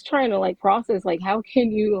 I'm just trying to like process like how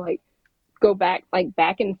can you like go back like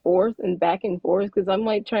back and forth because I'm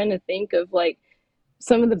like trying to think of like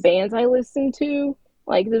some of the bands I listen to.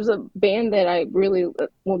 Like there's a band that I really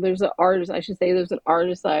well, there's an artist I should say there's an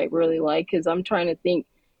artist I really like because I'm trying to think.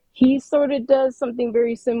 He sort of does something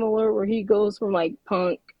very similar where he goes from like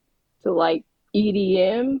punk to like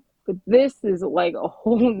EDM, but this is like a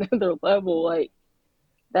whole nother level. Like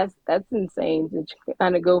that's insane to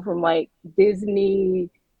kind of go from like Disney,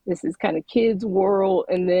 this is kind of kids world,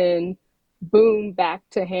 and then boom back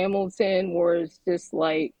to Hamilton where it's just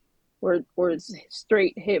like where it's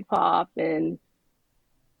straight hip hop and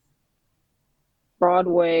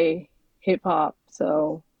Broadway hip hop.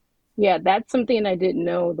 So yeah, that's something I didn't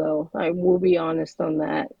know though. I will be honest on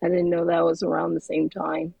that. I didn't know that was around the same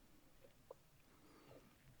time.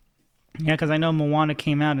 Yeah, because I know Moana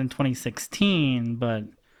came out in 2016, but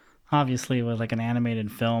obviously with like an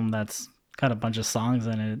animated film that's got a bunch of songs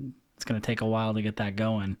in it, it's going to take a while to get that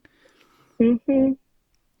going. Hmm.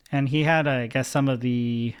 And he had, I guess, some of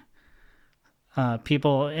the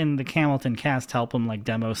people in the Hamilton cast help him like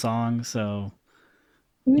demo songs. So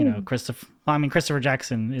Mm. Christopher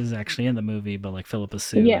Jackson is actually in the movie, but like Philippa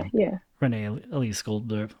Sue Yeah, and yeah. Renee Elise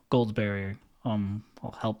Goldsberry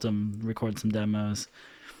helped him record some demos.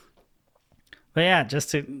 But yeah,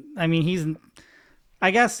 he's,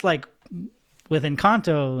 I guess, like with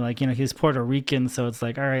Encanto, like, he's Puerto Rican, so it's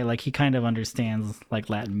like, all right, like he kind of understands like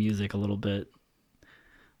Latin music a little bit.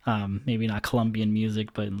 Maybe not Colombian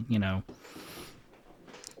music, but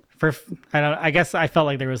for I guess I felt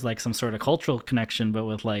like there was like some sort of cultural connection, but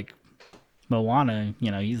with like Moana,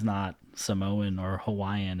 he's not Samoan or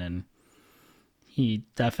Hawaiian, and he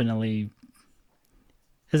definitely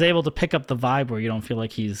is able to pick up the vibe where you don't feel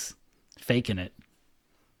like he's faking it.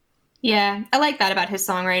 Yeah, I like that about his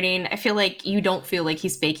songwriting. I feel like you don't feel like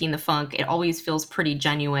he's faking the funk. It always feels pretty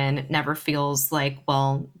genuine. It never feels like,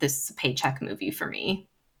 well, this is a paycheck movie for me.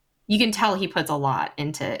 You can tell he puts a lot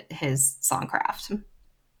into his songcraft.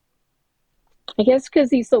 I guess because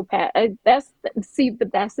he's so that's see,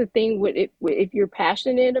 but that's the thing with it. If you're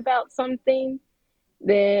passionate about something,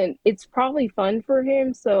 then it's probably fun for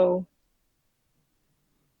him. So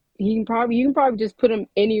you can probably just put him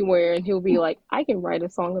anywhere, and he'll be like, I can write a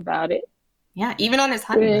song about it. Yeah, even on his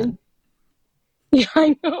Then honeymoon. yeah,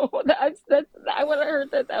 I know that's when I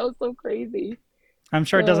heard that that was so crazy. I'm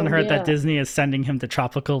sure it doesn't So hurt that yeah, Disney is sending him to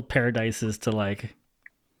tropical paradises to like,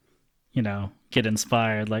 get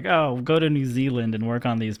inspired. Like, oh, go to New Zealand and work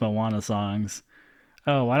on these Moana songs.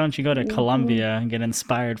 Oh, why don't you go to hmm, Colombia and get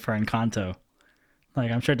inspired for Encanto?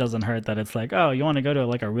 Like, I'm sure it doesn't hurt that it's like, oh, you want to go to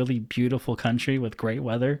like a really beautiful country with great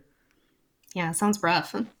weather? Yeah, sounds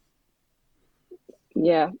rough.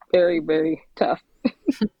 yeah, very very tough.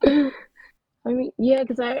 I mean, yeah,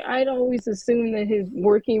 because I'd always assumed that his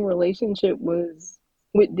working relationship was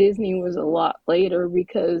with Disney was a lot later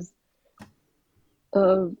because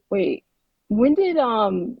of wait, when did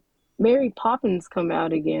Mary Poppins come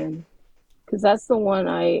out again? Because that's the one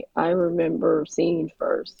I remember seeing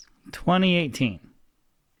first. 2018.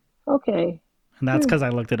 Okay. And that's Hmm. because I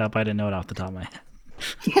looked it up. I didn't know it off the top of my head.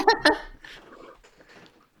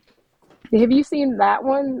 Have you seen that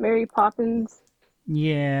one, Mary Poppins?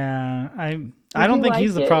 Yeah, I Did don't you think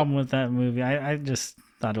he's like the it? problem with that movie. I just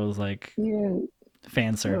thought it was like You didn't.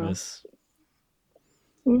 fan Oh. service.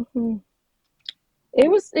 Hmm. It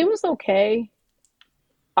was okay.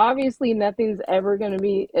 Obviously, nothing's ever going to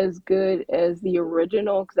be as good as the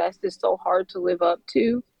original because that's just so hard to live up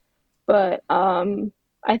to. But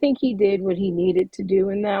I think he did what he needed to do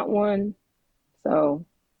in that one. So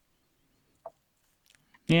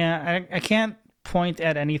Yeah, I can't point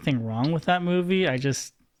at anything wrong with that movie. I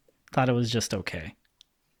just thought it was just okay.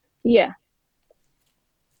 yeah,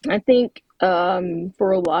 I think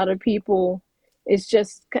for a lot of people, it's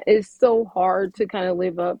so hard to kind of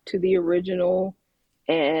live up to the original,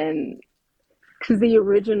 and because the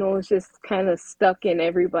original is just kind of stuck in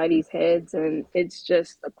everybody's heads, and it's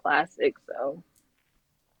just a classic. So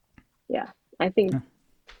Yeah, I think Yeah.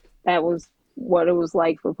 that was what it was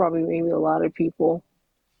like for probably maybe a lot of people.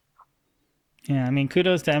 Yeah, I mean,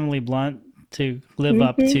 kudos to Emily Blunt to live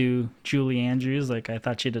up Mhm. to Julie Andrews. Like, I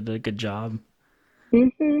thought she did a good job.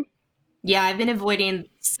 Mhm. Yeah, I've been avoiding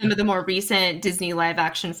some of the more recent Disney live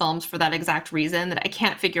action films for that exact reason that I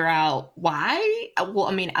can't figure out why. Well,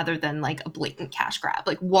 I mean, other than like a blatant cash grab,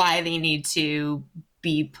 like why they need to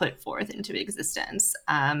be put forth into existence.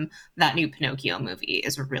 That new Pinocchio movie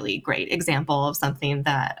is a really great example of something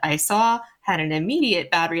that I saw, had an immediate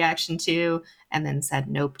bad reaction to, and then said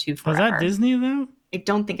nope to Was that forever. Disney though? I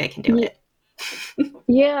don't think I can do Yeah, it.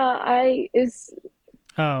 yeah, I it's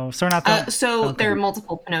Oh, so not the. So there Okay. are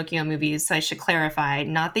multiple Pinocchio movies, so I should clarify,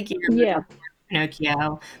 not the Guillermo del yeah. Toro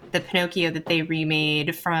Pinocchio, the Pinocchio that they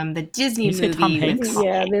remade from the Did Disney you say Tom movie with Hanks? Tom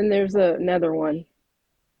Yeah, Hanks. then there's another one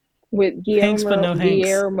with Hanks, but no Hanks.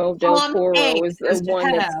 Guillermo del Tom Toro Hanks is the as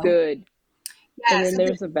one that's Geppetto. good. And Yeah, then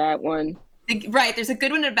there's a bad one. right, there's a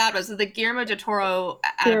good one and a bad one. So the Guillermo del Toro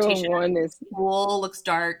Hero adaptation one is is cool, looks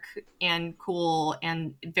dark and cool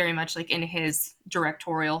and very much like in his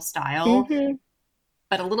directorial style. hmm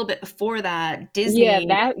But a little bit before that, yeah, Disney,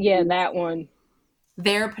 that one.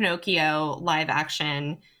 their Pinocchio live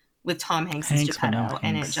action with Tom Hanks as Hanks, but no Geppetto,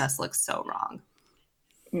 and it Hanks. just looks so wrong.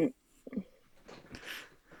 Mm.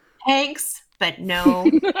 Hanks, but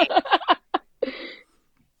no.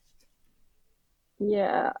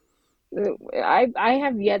 Yeah. I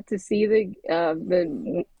have yet to see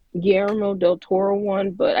the Guillermo del Toro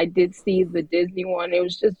one, but I did see the Disney one. It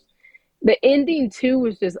was just the ending too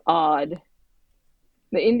was just odd.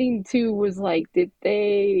 The ending too was like, did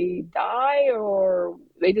they die or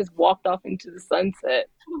they just walked off into the sunset?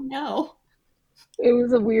 Oh no. It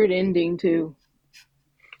was a weird ending too.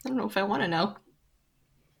 I don't know if I want to know.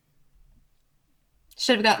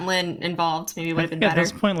 Should have gotten Lynn involved. Maybe it would I have been think at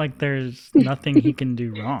this better. point, like, there's nothing he can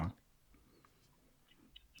do wrong.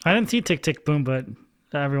 I didn't see Tick Tick Boom, but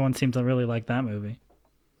everyone seemed to really like that movie.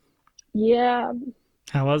 Yeah,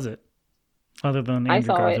 How was it? Other than I Andrew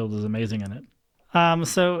saw it. Garfield is amazing in it.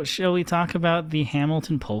 So shall we talk about the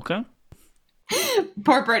Hamilton polka?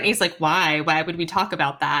 Poor Brittany's like, why? Why would we talk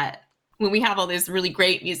about that when we have all this really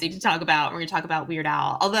great music to talk about? We're going to talk about Weird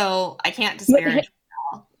Al. Although I can't But disparage Weird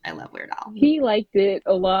Al. I love Weird Al. he liked it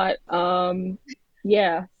a lot.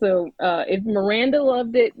 Yeah, so if Miranda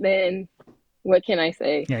loved it, then what can I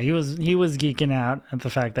say? Yeah, he was geeking out at the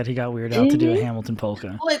fact that he got Weird Al to do a hmm Hamilton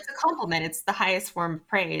polka. Well, it's a compliment. It's the highest form of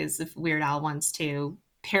praise if Weird Al wants to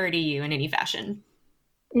parody you in any fashion.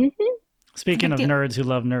 hmm It's a Speaking big of deal. nerds who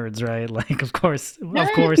love nerds, right? Like, of course,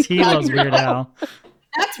 Nerds he love loves Weird nerds. Al.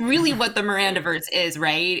 That's really what the Mirandaverse is,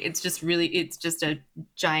 right? It's just a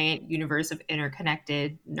giant universe of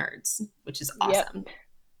interconnected nerds, which is Yep. awesome.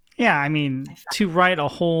 Yeah, I mean, to write a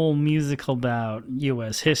whole musical about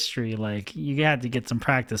U.S. history, like, you had to get some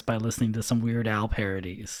practice by listening to some Weird Al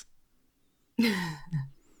parodies.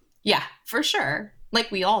 Yeah, for sure.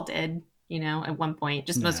 Like we all did, at one point.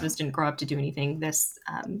 Just most of Yeah. us didn't grow up to do anything this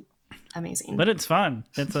amazing. But it's fun.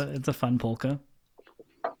 It's a fun polka.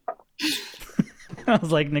 I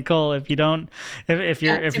was like, Nicole, if you're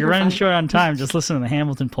super running fun. short on time, just listen to the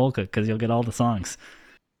Hamilton polka because you'll get all the songs.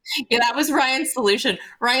 Yeah, that was Ryan's solution.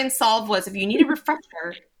 Ryan's solve was if you need a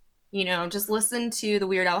refresher, just listen to the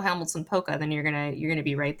Weird Al Hamilton polka, then you're gonna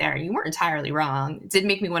be right there. You weren't entirely wrong. It did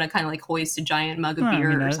make me want to kind of like hoist a giant mug of Well, I beer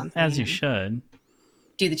mean, or as something. you and should.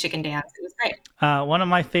 do the chicken dance. It was great. One of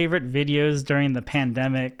my favorite videos during the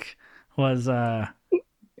pandemic was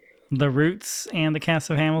the Roots and the cast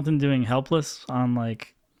of Hamilton doing "Helpless" on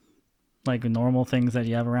like normal things that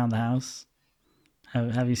you have around the house.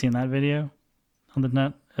 Have you seen that video on the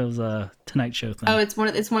net? It was a Tonight Show thing. Oh, it's one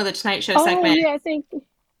of the Tonight Show Oh segments. yeah, I think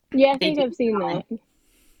They do. I've seen that.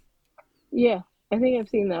 Yeah, I think I've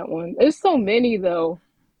seen that one. There's so many though.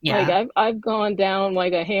 Like Yeah. I've gone down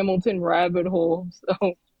like a Hamilton rabbit hole,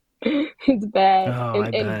 so it's bad. Oh, I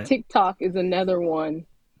And bet. TikTok is another one.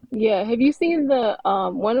 Yeah, have you seen the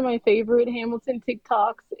one of my favorite Hamilton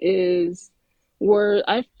TikToks is where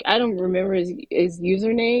I don't remember his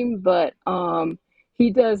username, but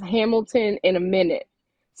he does Hamilton in a minute.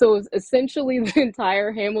 So it's essentially the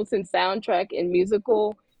entire Hamilton soundtrack and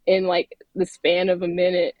musical in like the span of a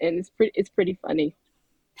minute, and it's pretty funny.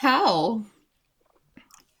 How?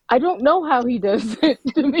 I don't know how he does it,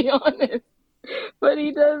 to be honest, but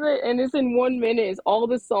he does it, and it's in 1 minute. It's all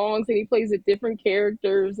the songs, and he plays with different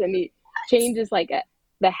characters, and he changes like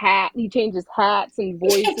the hat. He changes hats and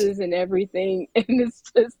voices and everything, and it's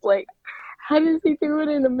just like, how does he do it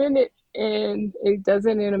in a minute? And it does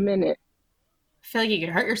it in a minute. I feel like you could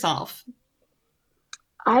hurt yourself.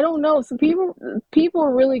 I don't know. So people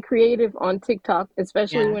are really creative on TikTok,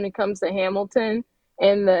 especially Yeah. when it comes to Hamilton.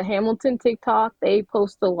 And the Hamilton TikTok, they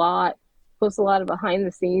post a lot of behind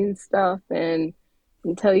the scenes stuff and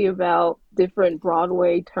tell you about different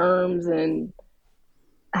Broadway terms and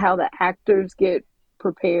how the actors get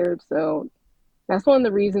prepared. So that's one of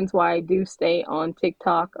the reasons why I do stay on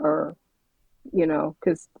TikTok, or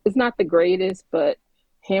because it's not the greatest, but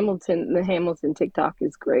the Hamilton TikTok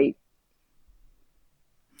is great.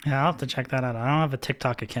 Yeah, I'll have to check that out. I don't have a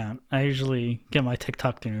TikTok account. I usually get my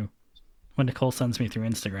TikTok through when Nicole sends me through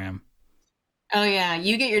Instagram. Oh yeah,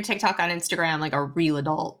 you get your TikTok on Instagram like a real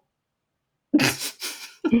adult.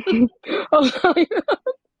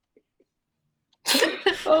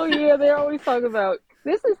 Oh yeah, they're always talking about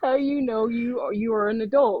this is how you are an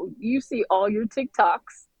adult. You see all your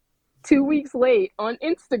TikToks 2 weeks late on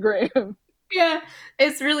Instagram. Yeah,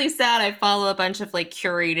 it's really sad. I follow a bunch of like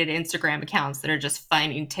curated Instagram accounts that are just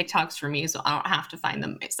finding TikToks for me, so I don't have to find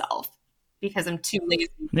them myself because I'm too lazy.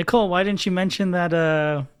 Nicole, why didn't you mention that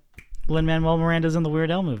Lin-Manuel Miranda's in the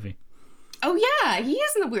Weird Al movie? Oh yeah, he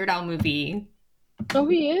is in the Weird Al movie. Oh,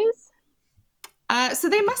 he is? So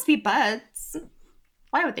they must be buds.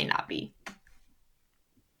 Why would they not be?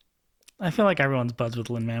 I feel like everyone's buds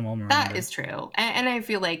with Lin-Manuel Miranda. That is true. And I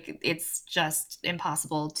feel like it's just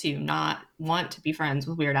impossible to not want to be friends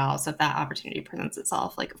with Weird Al. So if that opportunity presents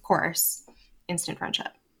itself, like, of course, instant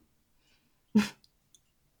friendship.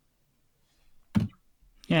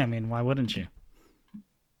 Yeah, I mean, why wouldn't you?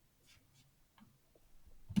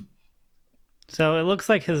 So it looks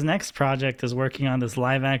like his next project is working on this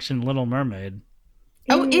live-action Little Mermaid.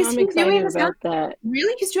 Oh, is I'm he excited doing the about song? that.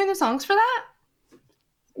 Really? He's doing the songs for that?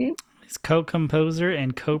 He's co-composer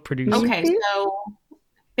and co-producer. Okay, so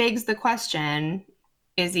begs the question,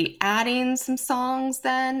 is he adding some songs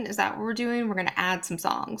then? Is that what we're doing? We're going to add some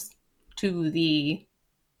songs to the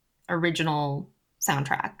original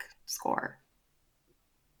soundtrack score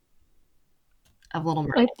of Little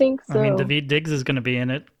Mermaid. I think so. I mean, Daveed Diggs is going to be in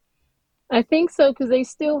it. I think so, because they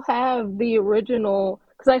still have the original.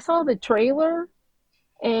 Because I saw the trailer,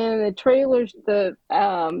 and the trailer's the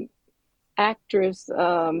actress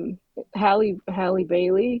Halle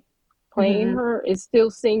Bailey playing her is still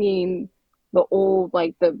singing the old,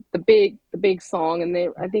 like the big song,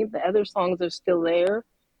 and I think the other songs are still there.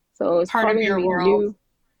 So it's Part of probably Your gonna be World. new.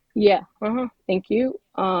 Yeah. Thank you.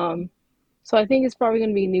 So I think it's probably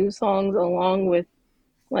gonna be new songs along with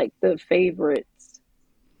like the favorites.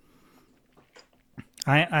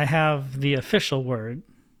 I have the official word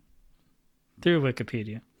through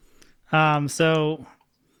Wikipedia. So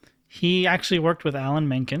he actually worked with Alan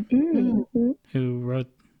Menken, who wrote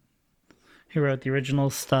the original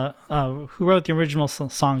stuff. Who wrote the original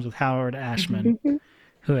songs with Howard Ashman,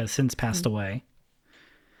 who has since passed away.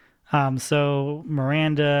 So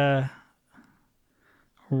Miranda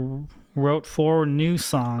wrote 4 new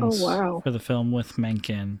songs for the film with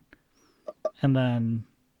Menken, and then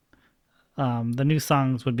the new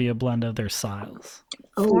songs would be a blend of their styles.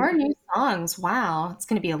 4 new songs. Wow. It's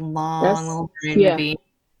going to be a long Little Mermaid movie.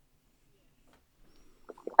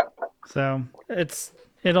 So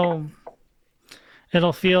it'll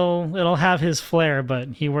have his flair, but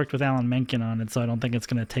he worked with Alan Menken on it, so I don't think it's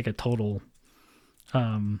going to take a total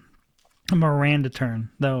Miranda turn,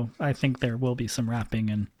 though I think there will be some rapping,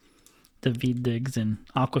 and Daveed Diggs and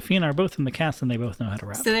Awkwafina are both in the cast, and they both know how to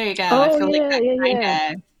rap. So there you go. I feel like that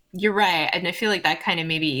kinda, you're right. And I feel like that kind of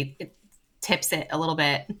maybe tips it a little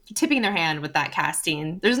bit, tipping their hand with that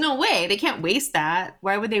casting. There's no way. They can't waste that.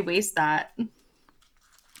 Why would they waste that?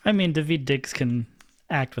 I mean, Daveed Diggs can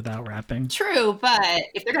act without rapping. True, but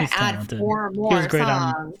if they're going to add talented. 4 more He was great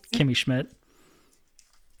songs, on Kimmy Schmidt.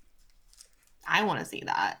 I want to see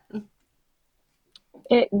that.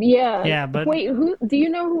 Yeah, but wait, who do you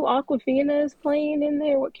know who Awkwafina is playing in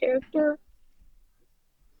there? What character?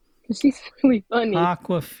 Because she's really funny.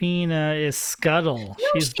 Awkwafina is Scuttle.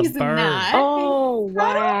 She's the bird. Not. Oh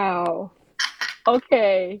wow.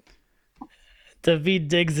 Okay. Daveed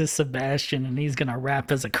Diggs is Sebastian, and he's gonna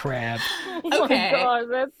rap as a crab. Oh Okay. my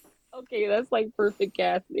god, that's like perfect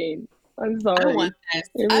casting. I'm sorry. I want this.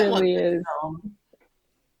 It really is.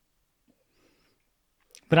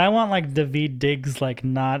 But I want like Daveed Diggs, like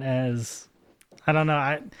not as, I don't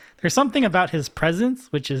know. There's something about his presence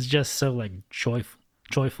which is just so like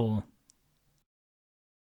joyful.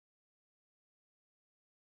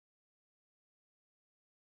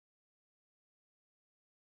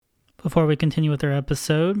 Before we continue with our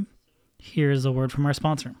episode, here's a word from our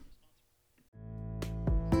sponsor.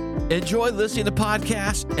 Enjoy listening to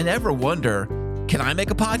podcasts and ever wonder, can I make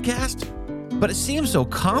a podcast? But it seems so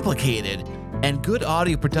complicated, and good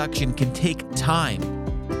audio production can take time.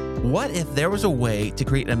 What if there was a way to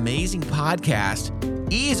create an amazing podcast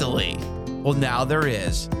easily? Well, now there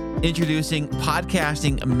is. Introducing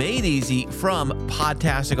Podcasting Made Easy from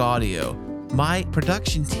Podtastic Audio. My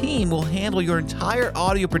production team will handle your entire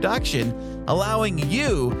audio production, allowing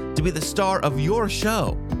you to be the star of your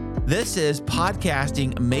show. This is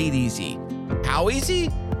Podcasting Made Easy. How easy?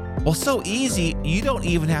 Well, so easy, you don't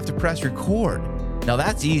even have to press record. Now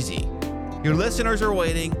that's easy. Your listeners are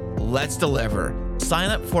waiting. Let's deliver.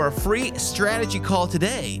 Sign up for a free strategy call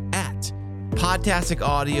today at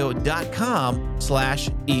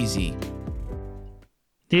podtasticaudio.com/easy.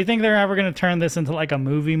 Do you think they're ever going to turn this into like a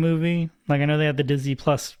movie? Like, I know they had the Disney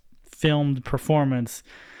Plus filmed performance.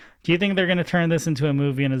 Do you think they're going to turn this into a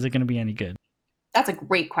movie, and is it going to be any good? That's a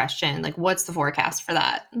great question. Like, what's the forecast for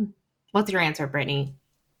that? What's your answer, Brittany?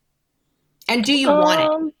 And do you want it?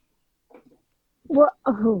 Well,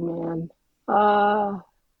 oh man.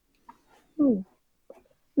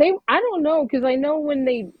 I don't know, because I know when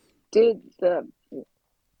he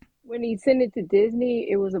sent it to Disney,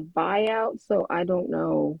 it was a buyout, so I don't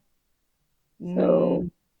know. So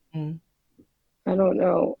I don't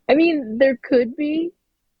know. I mean, there could be,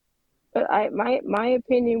 but my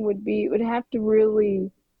opinion would be it would have to really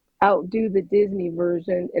outdo the Disney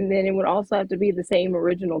version, and then it would also have to be the same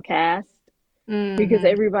original cast, because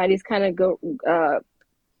everybody's kind of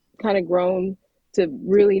grown to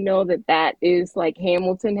really know that is like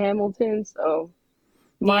Hamilton. So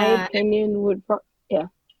my opinion would,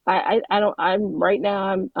 I don't. I'm right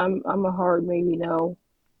now. I'm a hard maybe no.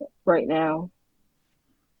 Right now,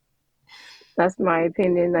 that's my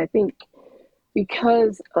opinion. I think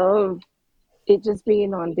because of it just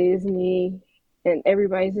being on Disney and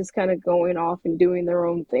everybody's just kind of going off and doing their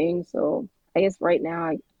own thing. So I guess right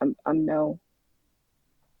now I'm no.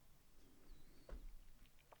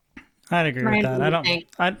 I'd agree with that.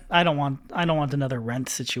 I don't want another Rent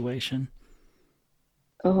situation.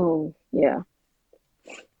 Oh yeah.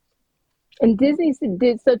 And Disney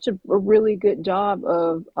did such a really good job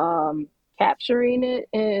of capturing it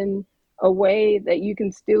in a way that you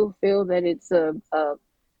can still feel that it's a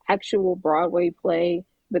actual Broadway play,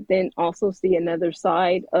 but then also see another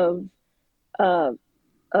side of the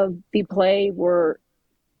play where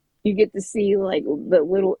you get to see like the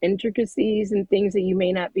little intricacies and things that you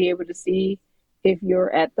may not be able to see if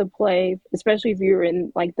you're at the play, especially if you're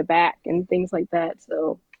in like the back and things like that.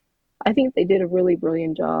 So I think they did a really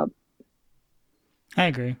brilliant job. I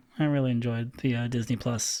agree. I really enjoyed the Disney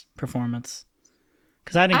Plus performance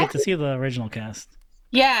because I didn't get to see the original cast.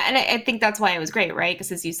 Yeah, and I think that's why it was great, right?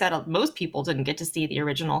 Because as you said, most people didn't get to see the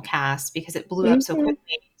original cast because it blew up so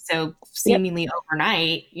quickly, so seemingly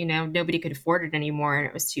overnight. Nobody could afford it anymore, and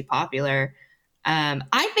it was too popular.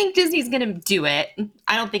 I think Disney's going to do it.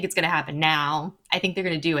 I don't think it's going to happen now. I think they're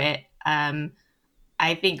going to do it. I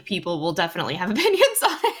think people will definitely have opinions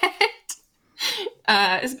on it.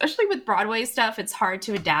 Especially with Broadway stuff, it's hard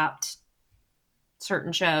to adapt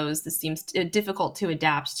certain shows. This seems difficult to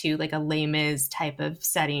adapt to like a Les Mis type of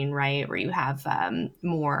setting, right? Where you have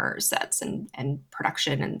more sets and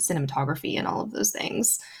production and cinematography and all of those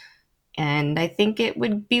things. And I think it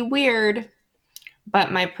would be weird,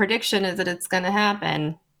 but my prediction is that it's going to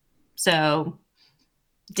happen. So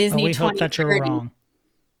Disney 2030. We hope that you're wrong.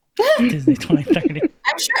 Disney 2030.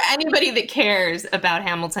 I'm sure anybody that cares about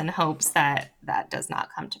Hamilton hopes that does not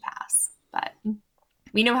come to pass. But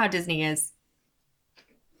we know how Disney is.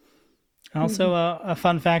 Also, a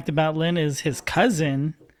fun fact about Lin is his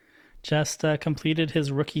cousin just completed his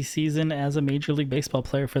rookie season as a Major League Baseball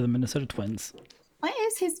player for the Minnesota Twins. What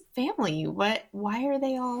is his family? Why are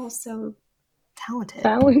they all so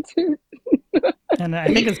talented? And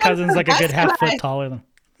I think his cousin's like a good half foot taller than.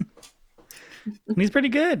 He's pretty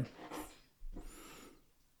good.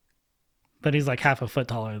 But he's like half a foot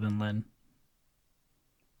taller than Lin.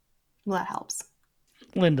 Well, that helps.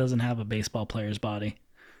 Lin doesn't have a baseball player's body.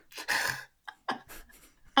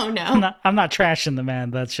 Oh no! I'm not trashing the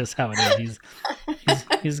man. That's just how it is.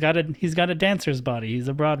 He's got a dancer's body. He's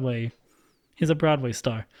a Broadway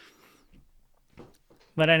star.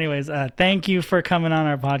 But anyways, thank you for coming on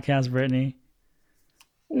our podcast, Brittany.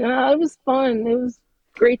 No, it was fun. It was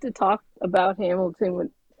great to talk about Hamilton with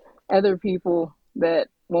other people that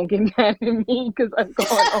won't get mad at me because I'm going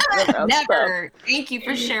on about Never. stuff. Thank you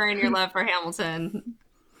for sharing your love for Hamilton.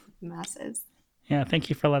 Masses. Yeah, thank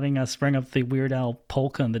you for letting us bring up the Weird Al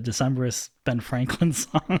polka and the Decemberist Ben Franklin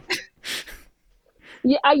song.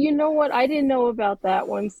 Yeah, you know what? I didn't know about that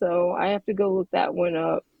one, so I have to go look that one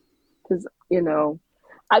up because I'm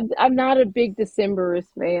not a big Decemberist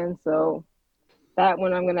fan, so that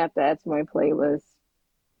one I'm gonna have to add to my playlist.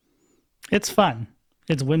 It's fun.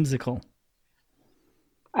 It's whimsical.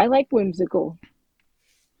 I like whimsical.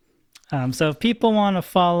 So if people want to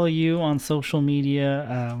follow you on social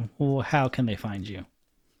media, how can they find you?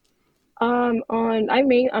 I'm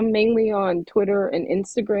mainly on Twitter and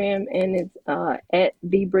Instagram, and it's at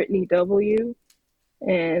the Brittany W,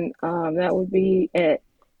 and that would be at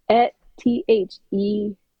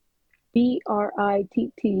TheBrittney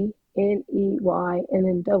and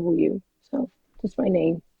then W. So just my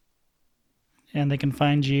name. And they can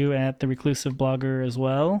find you at The Reclusive Blogger as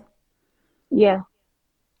well. Yeah.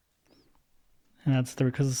 And that's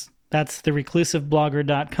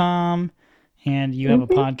thereclusiveblogger.com. And you have a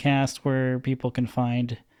podcast where people can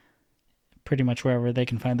find pretty much wherever they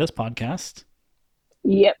can find this podcast.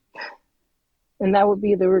 Yep. And that would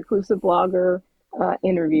be The Reclusive Blogger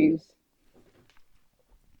interviews.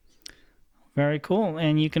 Very cool.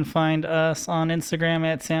 And you can find us on Instagram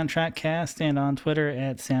at SoundtrackCast and on Twitter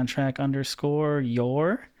at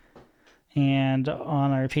soundtrack_your. And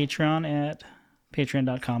on our Patreon at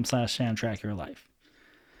patreon.com/soundtrackyourlife.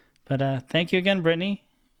 But thank you again, Brittany.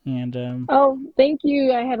 And oh, thank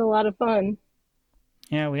you. I had a lot of fun.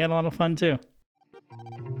 Yeah, we had a lot of fun too.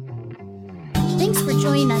 Thanks for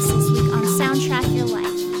joining us this week on Soundtrack Your Life.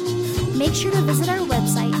 Make sure to visit our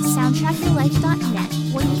website, soundtrackyourlife.net,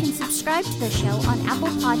 where you can subscribe to the show on Apple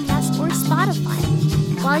Podcasts or Spotify.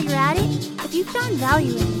 While you're at it, if you found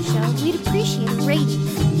value in the show, we'd appreciate a rating.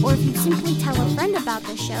 Or if you'd simply tell a friend about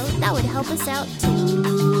the show, that would help us out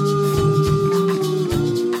too.